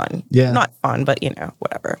as fun. Yeah. Not fun, but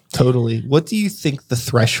whatever. Totally. What do you think the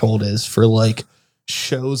threshold is for like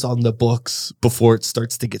shows on the books before it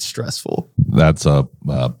starts to get stressful? That's a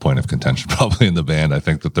point of contention probably in the band. I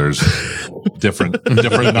think that there's different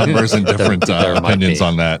numbers and different There might opinions be.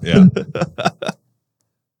 on that. Yeah.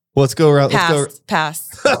 Well, let's go around. Let's go.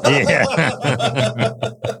 Pass. Yeah.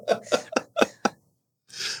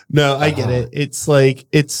 No, I get it. It's like,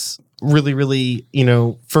 it's really, really,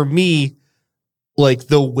 for me, like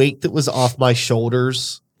the weight that was off my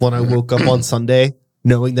shoulders when I woke up on Sunday,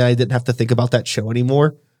 knowing that I didn't have to think about that show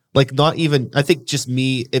anymore. Like, not even, I think just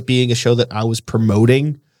me, it being a show that I was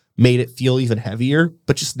promoting made it feel even heavier,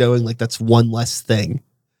 but just knowing like that's one less thing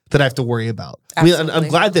that I have to worry about. I mean, I'm Absolutely.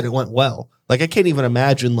 glad that it went well. Like, I can't even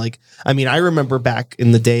imagine, like, I mean, I remember back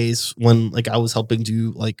in the days when like I was helping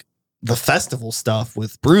do like the festival stuff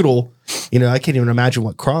with Brutal, I can't even imagine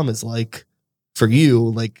what Crom is like for you.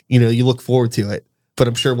 Like, you look forward to it, but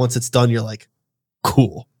I'm sure once it's done, you're like,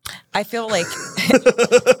 cool. I feel like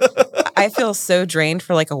I feel so drained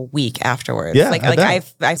for like a week afterwards. Yeah, like I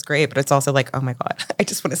bet. I's great, but it's also like, oh my God, I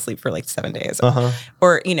just want to sleep for like 7 days. Uh-huh.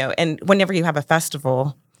 Or, you know, and whenever you have a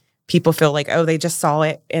festival, people feel like, oh, they just saw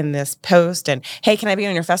it in this post and, hey, can I be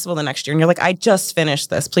on your festival the next year? And you're like, I just finished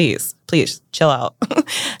this. Please chill out.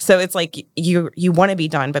 So it's like you want to be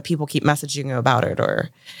done, but people keep messaging you about it or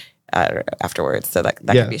afterwards. So that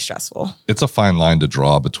can be stressful. It's a fine line to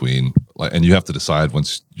draw between, and you have to decide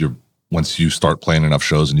once you start playing enough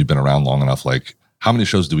shows and you've been around long enough, like how many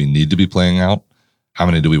shows do we need to be playing out? How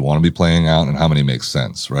many do we want to be playing out? And how many make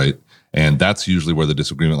sense, right? And that's usually where the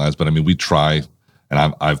disagreement lies. But I mean, we try,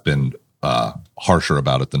 and I've been harsher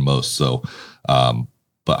about it than most. So,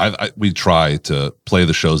 but we try to play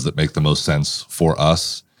the shows that make the most sense for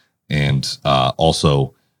us. And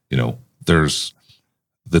also, you know, there's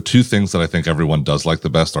the two things that I think everyone does like the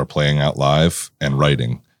best are playing out live and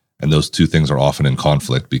writing. And those two things are often in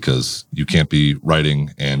conflict because you can't be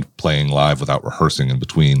writing and playing live without rehearsing in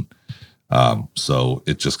between. So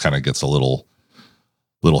it just kind of gets a little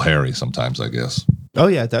hairy sometimes, I guess. Oh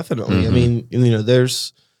yeah, definitely. I mean, you know,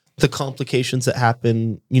 there's the complications that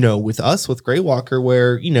happen, you know, with us with Grey Walker,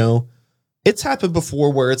 where, you know, it's happened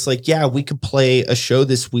before where it's like, yeah, we could play a show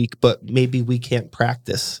this week, but maybe we can't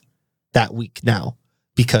practice that week now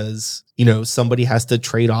because, you know, somebody has to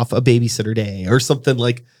trade off a babysitter day or something,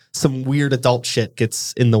 like some weird adult shit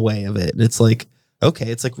gets in the way of it. And it's like,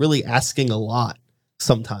 okay, it's like really asking a lot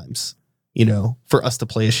sometimes, you know, for us to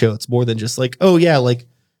play a show. It's more than just like, oh yeah, like,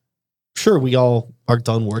 sure, we all are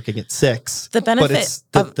done working at 6. The benefit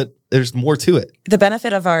but it's there's more to it. The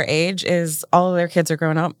benefit of our age is all of their kids are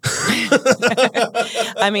grown up.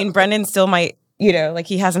 I mean, Brendan still might, you know, like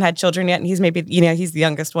he hasn't had children yet and he's maybe, you know, he's the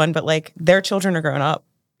youngest one, but like their children are grown up,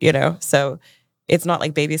 you know, so it's not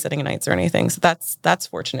like babysitting nights or anything. So that's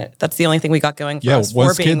fortunate. That's the only thing we got going for us.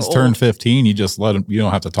 Once kids turn 15, you just let them, you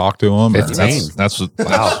don't have to talk to them. 15. That's what,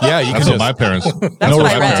 wow. Yeah, you That's can what my parents. That's what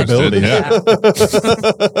I read. responsibility.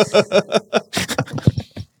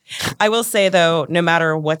 I will say though, no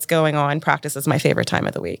matter what's going on, practice is my favorite time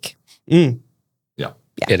of the week. Yeah.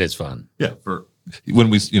 It is fun. Yeah. When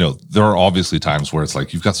we, you know, there are obviously times where it's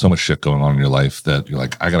like you've got so much shit going on in your life that you're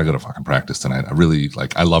like, I gotta go to fucking practice tonight. I really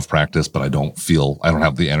like, I love practice, but I don't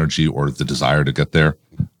have the energy or the desire to get there.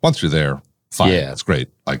 Once you're there, fine, it's great,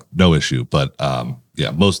 like no issue. But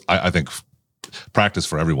yeah, I think practice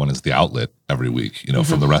for everyone is the outlet every week, you know,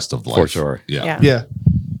 from the rest of life. For sure. Yeah.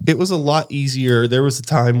 It was a lot easier. There was a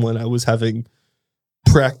time when I was having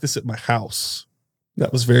practice at my house.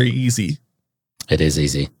 That was very easy. It is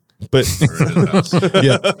easy. But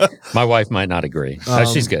Yeah. My wife might not agree.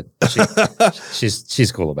 She's good.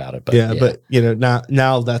 She's cool about it. But yeah, but you know,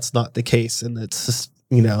 now that's not the case. And it's just,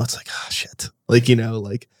 you know, it's like, oh shit. Like, you know,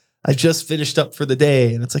 like I just finished up for the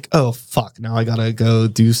day and it's like, oh fuck, now I gotta go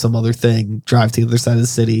do some other thing, drive to the other side of the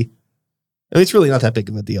city. I mean, it's really not that big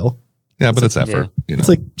of a deal. Yeah, but it's effort. You know? It's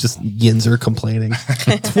like just Yinzer complaining.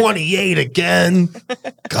 28 again.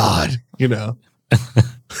 God, you know.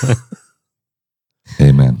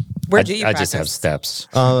 Amen. Where do you I practice? just have steps.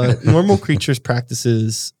 Normal Creatures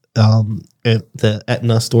practices at the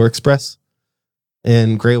Etna Store Express,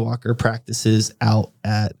 and Grey Walker practices out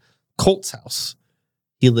at Colt's house.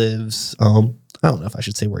 He lives, I don't know if I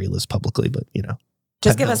should say where he lives publicly, but you know.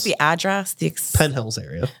 Just Penn give us Hills. the address, Penn Hills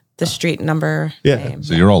area. the street number. Yeah. Name.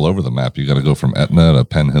 So you're all over the map. You got to go from Etna to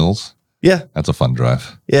Penn Hills. Yeah. That's a fun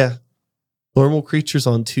drive. Yeah. Normal Creatures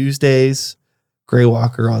on Tuesdays, Grey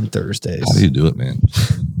Walker on Thursdays. How do you do it, man?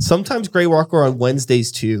 Sometimes Grey Walker on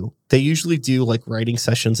Wednesdays too. They usually do like writing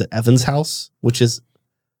sessions at Evan's house, which is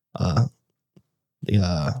the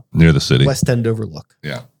Near the city. West End Overlook.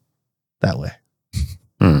 Yeah. That way.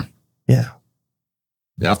 Yeah.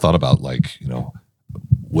 Yeah, I've thought about like, you know,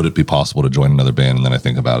 would it be possible to join another band? And then I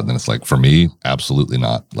think about it, and then it's like, for me, absolutely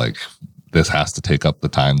not. Like, this has to take up the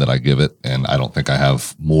time that I give it, and I don't think I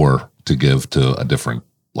have more to give to a different,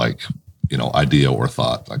 like, you know, idea or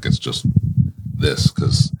thought. Like, it's just this,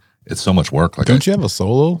 because it's so much work. Like, Don't you have a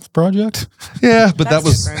solo project? Yeah, but That's that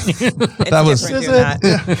was different. that was different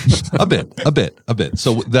doing that. a bit.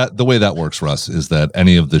 So that the way that works for us is that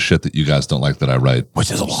any of the shit that you guys don't like that I write,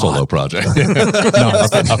 Which is a lot. solo project,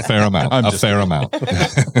 a fair amount, I'm a just fair amount.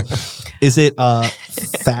 Is it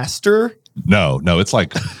faster? No, it's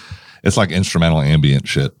like instrumental ambient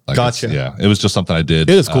shit. Like, Gotcha. Yeah, it was just something I did.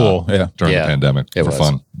 It is cool. Yeah. during Yeah, the pandemic it for was.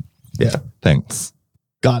 fun. Yeah. Thanks.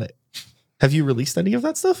 Got it. Have you released any of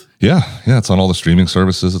that stuff? Yeah, it's on all the streaming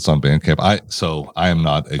services. It's on Bandcamp. I am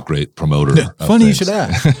not a great promoter. of Funny you things. should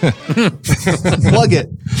ask. Plug it.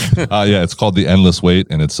 Yeah, it's called The Endless Wait,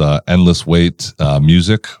 and it's Endless Wait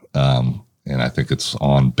music. And I think it's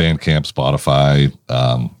on Bandcamp, Spotify,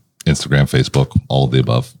 Instagram, Facebook, all of the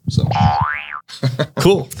above. So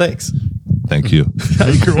Cool. Thanks. thank you.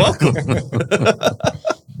 You're welcome.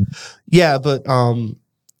 Yeah, but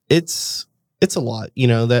it's a lot,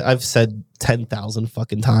 that I've said 10,000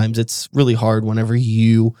 fucking times. It's really hard whenever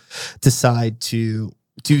you decide to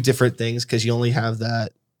do different things because you only have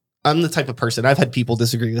that. I'm the type of person, I've had people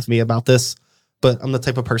disagree with me about this, but I'm the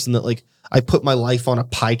type of person that like I put my life on a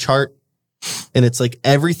pie chart, and it's like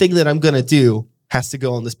everything that I'm going to do has to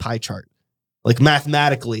go on this pie chart. Like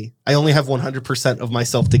mathematically, I only have 100% of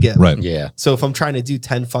myself to give. Right. Yeah. So if I'm trying to do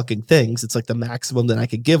 10 fucking things, it's like the maximum that I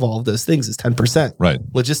could give all of those things is 10%. Right.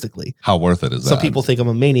 Logistically. How worth it is that? Some people think I'm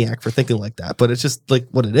a maniac for thinking like that, but it's just like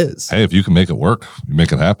what it is. Hey, if you can make it work, you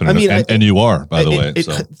make it happen. I mean, and you are, by the way.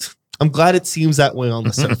 So I'm glad it seems that way on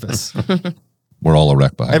the surface. we're all a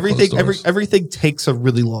wreck behind everything, closed doors. everything takes a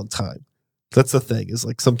really long time. That's the thing. Is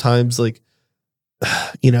like sometimes like,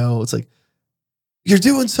 it's like you're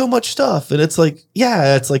doing so much stuff, and it's like,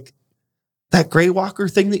 yeah, it's like that Grey Walker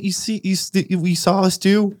thing that we saw us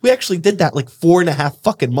do. We actually did that like 4.5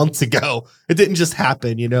 fucking months ago. It didn't just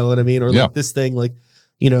happen, you know what I mean? Or Yeah. like this thing, like,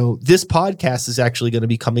 this podcast is actually going to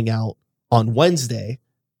be coming out on Wednesday,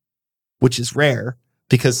 which is rare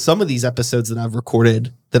because some of these episodes that I've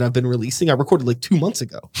recorded that I've been releasing, I recorded like 2 months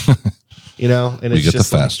ago. And We it's get the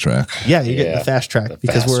just fast track. yeah, you get the fast track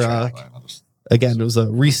because we're again, it was a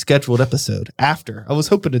rescheduled episode after. I was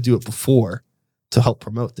hoping to do it before to help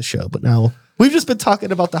promote the show, but now we've just been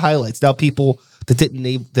talking about the highlights. Now people that didn't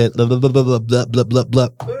name that blah, blah, blah, blah, blah, blah, blah,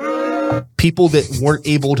 blah, people that weren't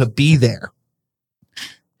able to be there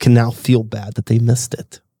can now feel bad that they missed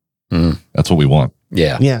it. That's what we want.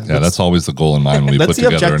 Yeah. Yeah, Yeah, that's always the goal in mind when we put that's the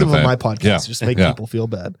together an objective of event. my podcast. Yeah, Just make yeah. people feel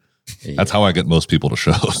bad. That's how I get most people to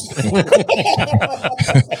shows.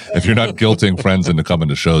 If you're not guilting friends into coming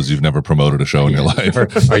to shows, you've never promoted a show in your life.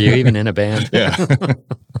 Are you even in a band? Yeah.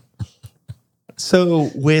 So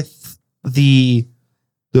with the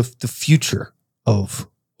future of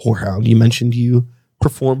Horehound, you mentioned you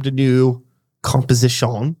performed a new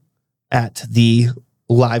composition at the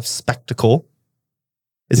live spectacle.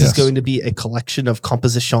 Is Yes. this going to be a collection of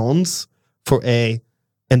compositions for a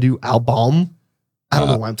new album? I don't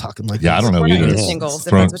know why I'm talking like yeah, this. I don't know We're not either. into It's singles, if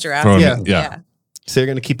thrown- that's what you're thrown- asking. yeah. So you're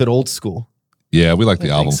going to keep it old school. Yeah, we like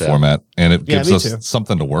the I album think so. format, and it Yeah, gives me us too.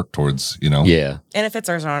 something to work towards, you know? Yeah. And it fits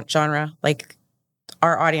our genre. Like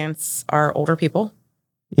our audience are older people,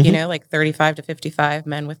 Mhm. like 35 to 55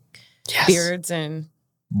 men with beards and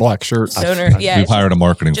Black shirt. stoner. Yeah. We've hired a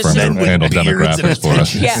marketing just- firm Men to with handle beards and demographics for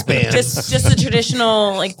us. attention Yeah, spans. just the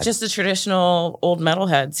traditional, just the traditional old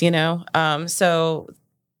metalheads, So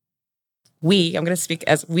I'm going to speak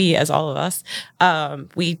as all of us.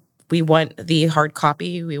 We want the hard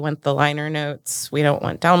copy. We want the liner notes. We don't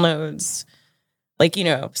want downloads.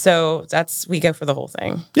 So we go for the whole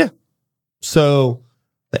thing. So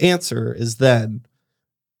the answer is then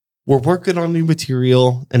we're working on new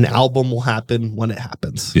material. An album will happen when it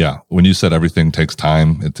happens. Yeah, when you said everything takes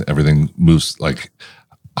time, everything moves. Like,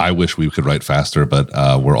 I wish we could write faster, but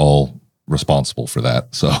we're all responsible for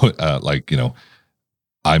that. So,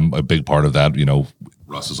 I'm a big part of that.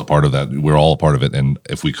 Russ is a part of that. We're all a part of it. And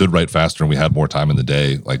if we could write faster and we had more time in the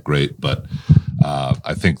day, like, great. But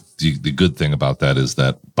I think the good thing about that is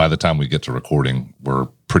that by the time we get to recording, we're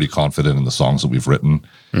pretty confident in the songs that we've written,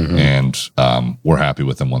 and we're happy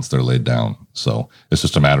with them once they're laid down. So it's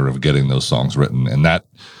just a matter of getting those songs written, and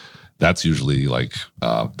that's usually it's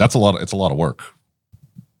a lot of work.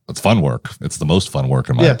 It's fun work. It's the most fun work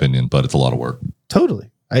in my opinion, but it's a lot of work.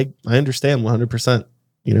 Totally. I understand 100%.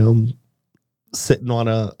 Sitting on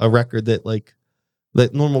a record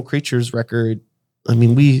that Normal Creatures record. I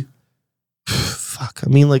mean,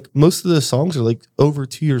 most of the songs are over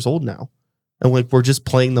 2 years old now. And we're just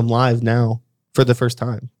playing them live now for the first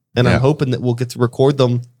time. And Yeah. I'm hoping that we'll get to record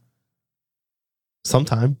them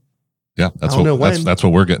sometime. Yeah, that's I don't know what when. that's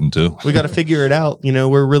what we're getting to. We got to figure it out.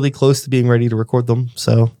 We're really close to being ready to record them.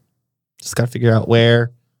 So just got to figure out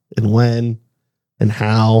where and when and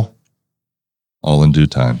how. All in due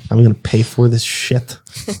time. I'm going to pay for this shit.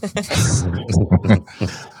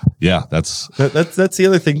 Yeah, that's That's the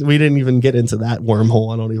other thing. We didn't even get into that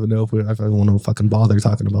wormhole. I don't even know if I want to fucking bother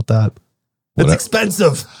talking about that. It's Whatever.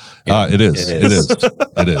 expensive. it is. It It is.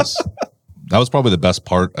 It is. That was probably the best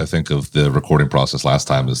part, I think, of the recording process last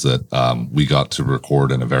time is that we got to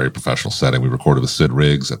record in a very professional setting. We recorded with Sid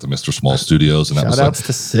Riggs at the Mr. Small Studios, and that Shout was outs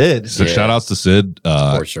to Sid. so shout outs to Sid.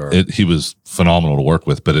 For sure. He was phenomenal to work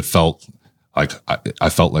with, but it felt like I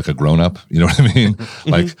felt like a grown up. You know what I mean?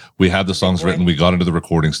 Like, we had the songs written. We got into the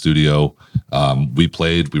recording studio. We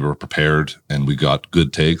played. We were prepared, and we got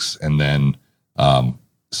good takes. And then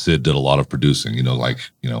Sid did a lot of producing.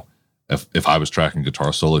 if I was tracking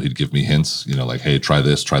guitar solo, he'd give me hints, like, hey, try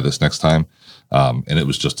this next time. And it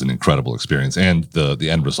was just an incredible experience. And the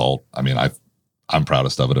end result, I mean, I'm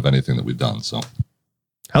proudest of it, of anything that we've done. So.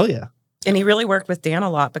 Hell yeah. And he really worked with Dan a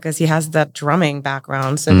lot because he has that drumming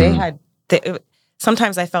background. So they had,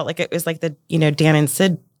 sometimes I felt like it was like the, Dan and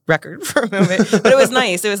Sid record for a moment, but it was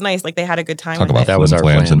nice. It was nice. Like they had a good time. Talk about that was our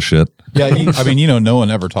plans plan. And shit. Yeah, I mean, no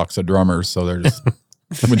one ever talks to drummers, so there's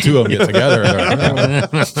when two of them get together,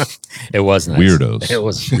 It was nice. Weirdos.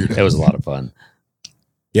 It was a lot of fun.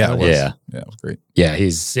 yeah, it was. Yeah. It was great. Yeah,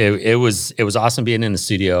 it was awesome being in the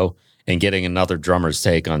studio and getting another drummer's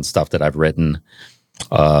take on stuff that I've written,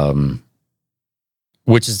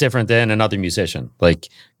 which is different than another musician. Like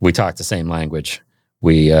we talk the same language.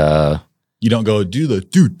 We You don't go do the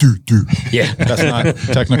do. yeah. That's not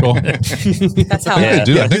technical. That's how, Yeah.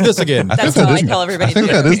 Do this again. that's how I tell everybody. I think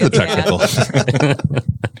to that is the Yeah.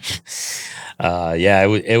 technical. Yeah,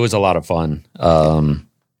 it was a lot of fun.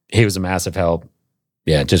 He was a massive help.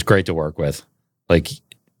 Yeah, just great to work with. Like,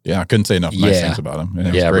 Yeah, I couldn't say enough nice Yeah. things about him. And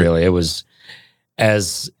it was yeah, great. really, it was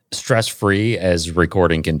as stress-free as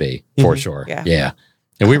recording can be, for sure. Yeah.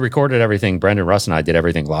 And we recorded everything. Brendan, Russ, and I did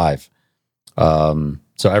everything live.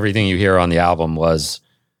 So everything you hear on the album was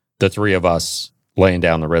the three of us laying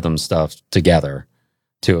down the rhythm stuff together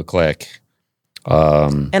to a click.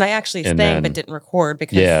 And I actually sang then- but didn't record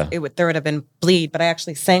because there would have been bleed, but I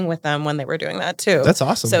actually sang with them when they were doing that too. That's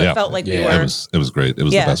awesome. So Yeah. it felt like we Yeah. were. It was great. It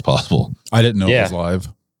was the best possible. I didn't know Yeah. it was live.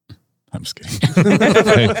 I'm just kidding.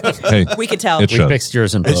 Hey, We could tell. It We shows. fixed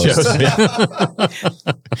yours in It post. shows.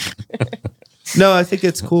 No, I think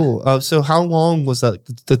it's cool. So how long was that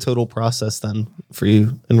the total process then for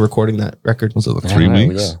you in recording that record? Was it like I 3 don't know,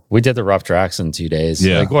 weeks? yeah. We did the rough tracks in 2 days.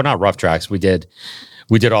 Yeah. Well, not rough tracks. We did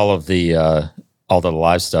all of the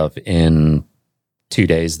live stuff in 2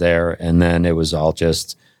 days there, and then it was all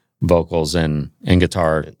just vocals and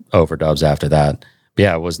guitar overdubs after that. But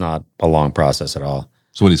yeah, it was not a long process at all.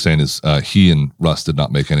 So what he's saying is he and Russ did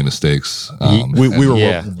not make any mistakes. We were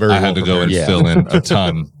Yeah. very I had to go and Yeah. fill in a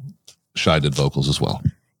ton. Shy did vocals as well.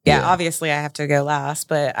 Yeah, obviously I have to go last,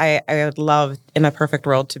 but I would love in a perfect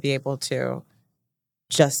world to be able to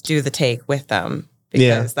just do the take with them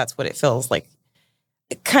because that's what it feels like.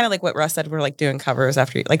 Kind of like what Russ said, we're like doing covers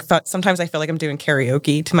after, like sometimes I feel like I'm doing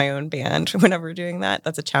karaoke to my own band whenever we're doing that.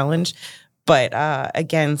 That's a challenge. But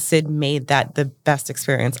again, Sid made that the best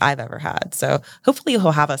experience I've ever had. So hopefully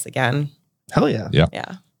he'll have us again. Hell yeah. Yeah.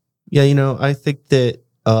 Yeah. Yeah, I think that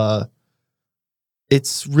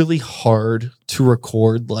it's really hard to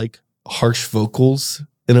record like harsh vocals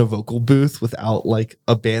in a vocal booth without like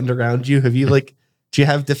a band around you. Have you like, do you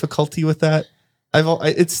have difficulty with that?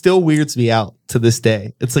 It still weirds me out to this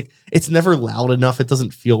day. It's like, it's never loud enough. It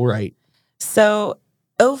doesn't feel right. So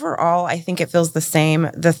overall, I think it feels the same.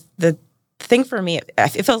 The thing for me,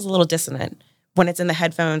 it feels a little dissonant when it's in the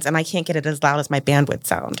headphones and I can't get it as loud as my band would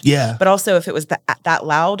sound. Yeah. But also if it was that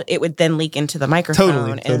loud, it would then leak into the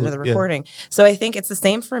microphone and into the recording. So I think it's the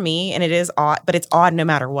same for me and it is odd, but it's odd no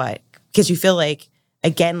matter what. Because you feel like,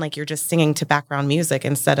 again, like you're just singing to background music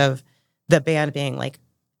instead of the band being like,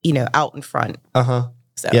 out in front. Uh-huh.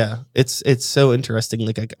 So Yeah. It's so interesting.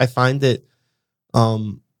 Like I find that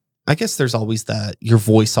I guess there's always that your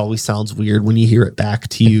voice always sounds weird when you hear it back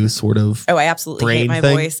to you, sort of. Oh, I absolutely hate brain my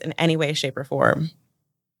thing. voice in any way, shape, or form.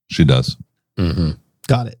 She does. Mm-hmm.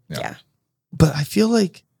 Got it. Yeah. But I feel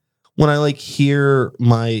like when I like hear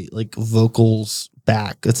my like vocals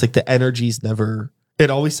back, it's like the energy's never, it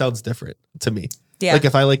always sounds different to me. Yeah. Like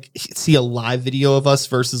if I like see a live video of us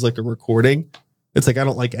versus like a recording, it's like I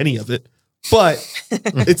don't like any of it. But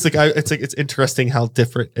it's interesting how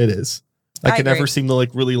different it is. I can agree. never seem to like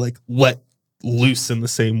really like let loose in the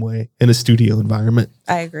same way in a studio environment.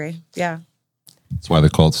 I agree. Yeah. That's why they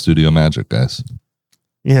call it studio magic, guys.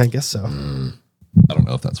 Yeah, I guess so. I don't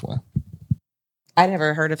know if that's why. I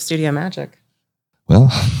never heard of Studio Magic. Well,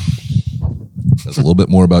 there's a little bit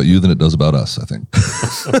more about you than it does about us, I think.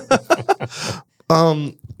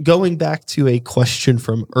 Going back to a question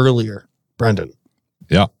from earlier, Brendan.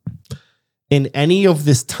 Yeah. In any of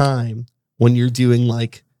this time when you're doing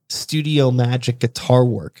like studio magic guitar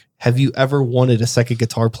work, have you ever wanted a second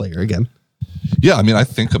guitar player again? Yeah, I mean, I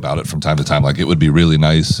think about it from time to time. Like, it would be really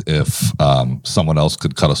nice if someone else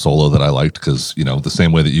could cut a solo that I liked, because, the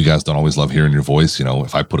same way that you guys don't always love hearing your voice,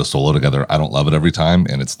 if I put a solo together, I don't love it every time,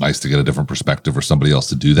 and it's nice to get a different perspective or somebody else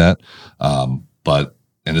to do that.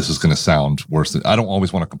 And this is going to sound worse, I don't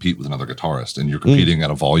always want to compete with another guitarist, and you're competing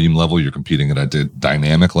at a volume level, you're competing at a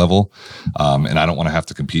dynamic level, and I don't want to have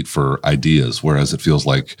to compete for ideas, whereas it feels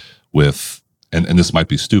like with and this might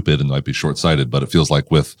be stupid and might be short-sighted, but it feels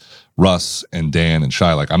like with Russ and Dan and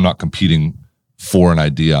Shai, like I'm not competing for an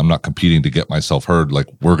idea. I'm not competing to get myself heard. Like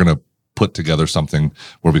we're going to put together something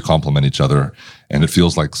where we complement each other. And it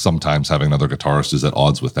feels like sometimes having another guitarist is at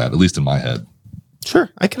odds with that, at least in my head. Sure.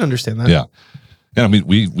 I can understand that. Yeah. And I mean,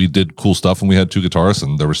 we did cool stuff when we had two guitarists,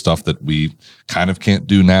 and there was stuff that we kind of can't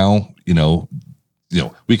do now.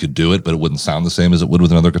 We could do it, but it wouldn't sound the same as it would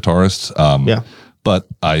with another guitarist. Yeah. But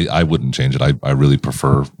I wouldn't change it. I really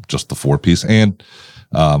prefer just the 4-piece. And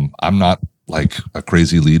I'm not like a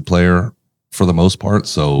crazy lead player for the most part.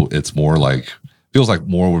 So it's more like, feels like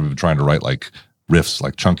more we've been trying to write like riffs,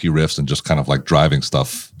 like chunky riffs and just kind of like driving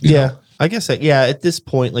stuff. You know? I guess, at this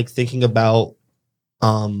point, like thinking about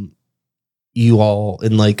you all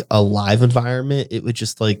in like a live environment, it would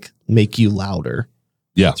just like make you louder.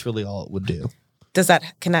 Yeah. That's really all it would do.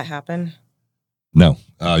 Can that happen? No,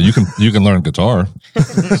 you can learn guitar.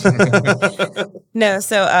 No.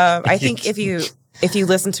 So I think if you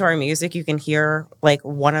listen to our music, you can hear like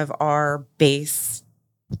one of our bass,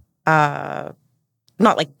 not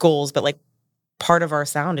like goals, but like part of our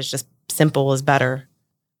sound is just simple is better.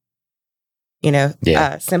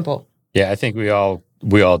 Simple. Yeah, I think we all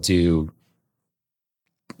do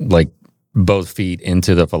like both feet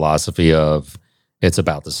into the philosophy of it's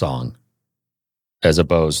about the song as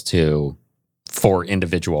opposed to for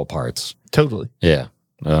individual parts. Totally. Yeah.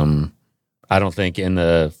 I don't think in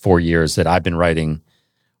the 4 years that I've been writing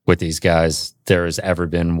with these guys, there has ever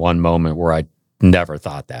been one moment where I never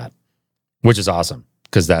thought that, which is awesome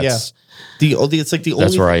because that's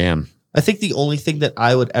that's where I am. I think the only thing that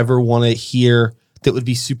I would ever want to hear that would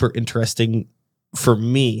be super interesting for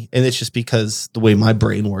me, and it's just because the way my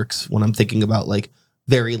brain works when I'm thinking about like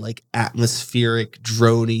very like atmospheric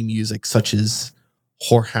drony music such as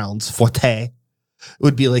Horehound's Forte, it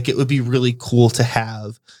would be really cool to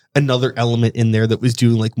have another element in there that was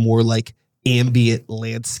doing like more like ambient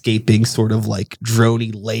landscaping sort of like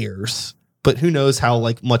drony layers. But who knows how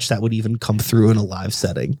like much that would even come through in a live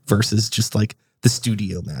setting versus just like the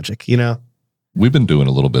studio magic, We've been doing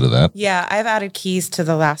a little bit of that. Yeah, I've added keys to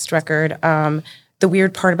the last record. The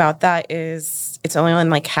weird part about that is it's only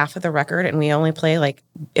on like half of the record, and we only play like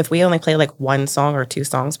one song or two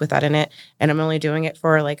songs with that in it, and I'm only doing it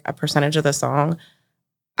for like a percentage of the song.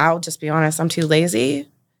 I'll just be honest, I'm too lazy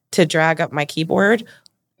to drag up my keyboard.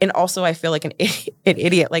 And also I feel like an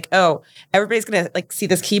idiot. Like, oh, everybody's going to like see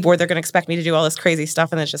this keyboard. They're going to expect me to do all this crazy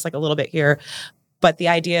stuff. And it's just like a little bit here. But the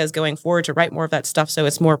idea is going forward to write more of that stuff. So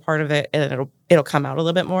it's more part of it and it'll come out a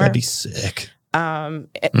little bit more. That'd be sick. And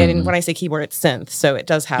when I say keyboard, it's synth. So it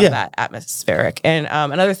does have that atmospheric. And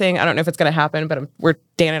another thing, I don't know if it's going to happen, but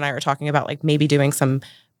Dan and I are talking about like maybe doing some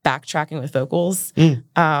backtracking with vocals. And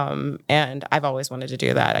I've always wanted to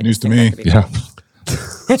do that. News to me. Yeah.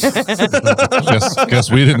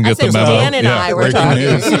 guess we didn't get the memo. Dan and I were talking.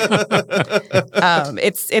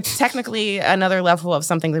 It's technically another level of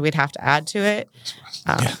something that we'd have to add to it.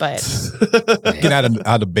 But you can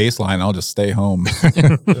add a bass line. I'll just stay home.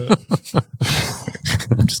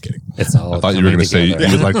 I'm just kidding. It's all I thought you were going to say you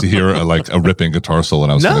would like to hear a ripping guitar solo,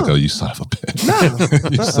 and I was going to go, "You son of a bitch." No.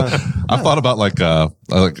 I thought about like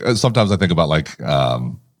sometimes I think about like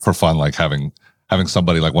for fun, like having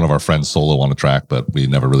somebody like one of our friends solo on a track, but we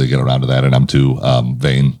never really get around to that, and I'm too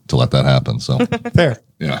vain to let that happen. So Fair.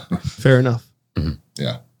 Yeah. Fair enough.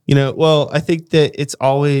 Yeah. Well, I think that it's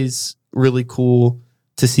always really cool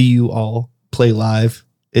to see you all play live.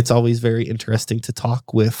 It's always very interesting to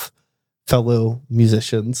talk with fellow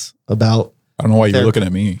musicians about. I don't know why you're looking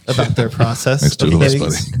at me. About their process. Thanks to us,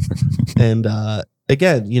 buddy. And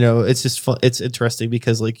again, it's just fun. It's interesting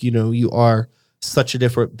because like, you are such a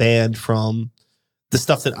different band from the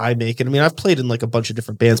stuff that I make. And I mean, I've played in like a bunch of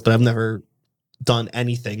different bands, but I've never done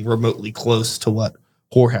anything remotely close to what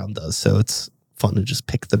Horehound does. So it's fun to just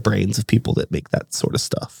pick the brains of people that make that sort of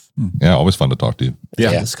stuff. Yeah, always fun to talk to you.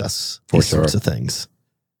 Yeah, discuss these sorts of things.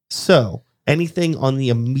 So, anything on the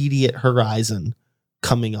immediate horizon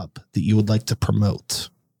coming up that you would like to promote?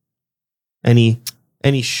 Any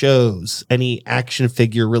shows? Any action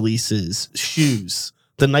figure releases? Shoes?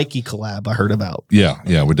 The Nike collab I heard about.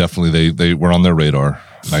 Yeah, we're definitely they were on their radar.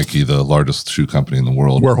 Nike, the largest shoe company in the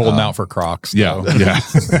world. We're holding out for Crocs. Yeah.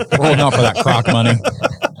 We're holding out for that Croc money.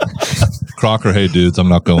 Crocker, hey dudes, I'm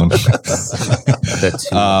not going. Remember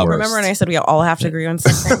when I said we all have to agree on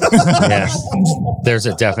something? Yeah. There's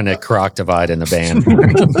a definite Croc divide in the band.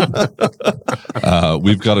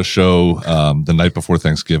 We've got a show the night before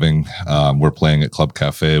Thanksgiving. We're playing at Club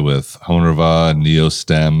Cafe with Honerva, Neo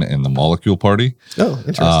Stem, and the Molecule Party. Oh,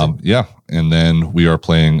 interesting. Yeah. And then we are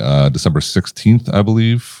playing December 16th, I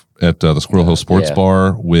believe, at the Squirrel Hill Sports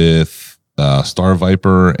Bar with Star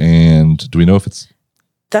Viper, and do we know if it's?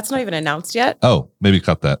 That's not even announced yet. Oh, maybe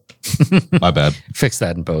cut that. My bad. Fix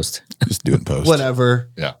that in post. Just do it in post. Whatever.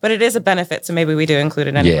 But it is a benefit, so maybe we do include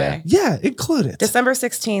it anyway. Yeah, include it. December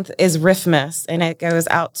 16th is Riffmas, and it goes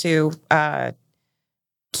out to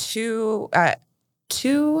two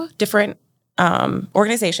different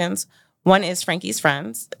organizations. One is Frankie's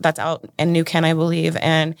Friends, that's out in New Kent, I believe,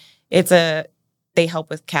 and they help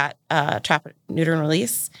with cat trap, neuter, and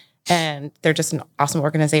release, and they're just an awesome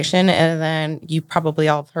organization. And then you probably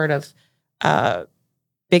all have heard of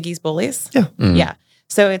Biggie's Bullies. Yeah. Mm. Yeah.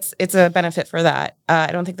 So it's a benefit for that. I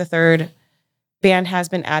don't think the third band has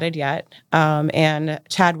been added yet. And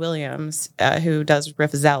Chad Williams, who does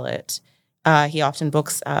Riff Zealot, he often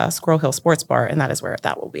books Squirrel Hill Sports Bar, and that is where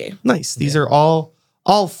that will be. Nice. These are all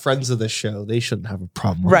friends of the show. They shouldn't have a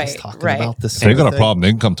problem with us talking about this. If they got a problem,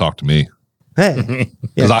 they can come talk to me. Hey,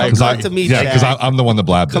 yeah, come talk to me, Yeah, because Chad. I'm the one that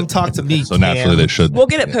blabbed Come it. talk to me, So naturally they should. We'll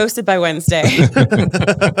get it posted by Wednesday.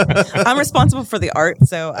 I'm responsible for the art,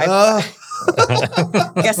 so I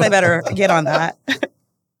guess I better get on that.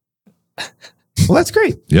 Well, that's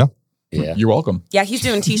great. Yeah. Yeah. You're welcome. Yeah, he's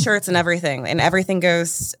doing T-shirts and everything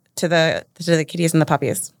goes to the kitties and the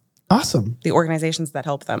puppies, Awesome. the organizations that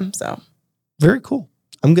help them. So Very cool.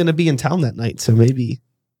 I'm going to be in town that night, so maybe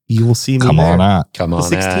you will see me Come there. on out. Come The on.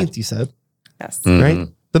 16th, you said, yes, Mhm. right?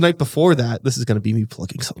 The night before that, this is going to be me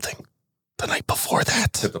plugging something. The night before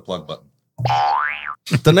that. Hit the plug button.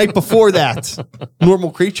 The night before that,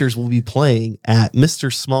 Normal Creatures will be playing at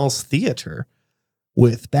Mr. Small's Theater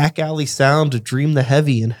with Back Alley Sound, Dream the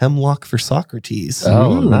Heavy, and Hemlock for Socrates.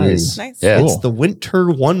 Oh, Ooh. nice. Nice. Yeah. Cool. It's the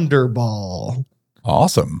Winter Wonder Ball.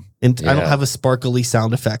 Awesome. And I don't Yeah. have a sparkly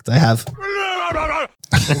sound effect. I have.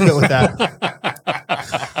 We'll go with that.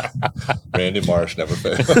 Randy Marsh never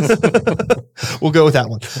fails. We'll go with that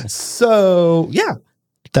one. So, yeah,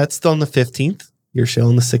 that's on the 15th. Your show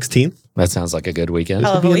on the 16th. That sounds like a good weekend.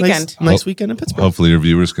 Hell of a It'll be weekend. Nice weekend in Pittsburgh. Hopefully your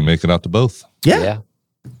viewers can make it out to both. Yeah.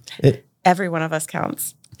 Every one of us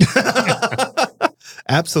counts.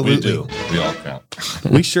 Absolutely. We do. We all count.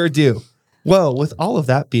 We sure do. Well, with all of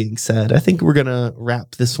that being said, I think we're going to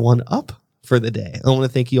wrap this one up for the day. I want to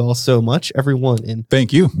thank you all so much, everyone, and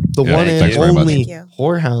Thank you. the Yeah, one and thanks very much. only Thank you.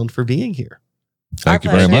 Horehound for being here. Thank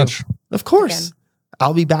Our you very pleasure. much. Of course. Again.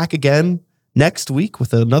 I'll be back again next week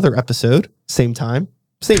with another episode. Same time,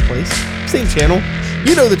 same place, same channel.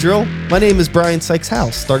 You know the drill. My name is Brian Sykes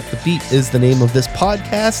House. Start the Beat is the name of this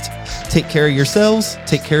podcast. Take care of yourselves,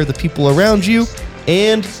 take care of the people around you,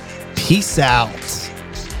 and peace out.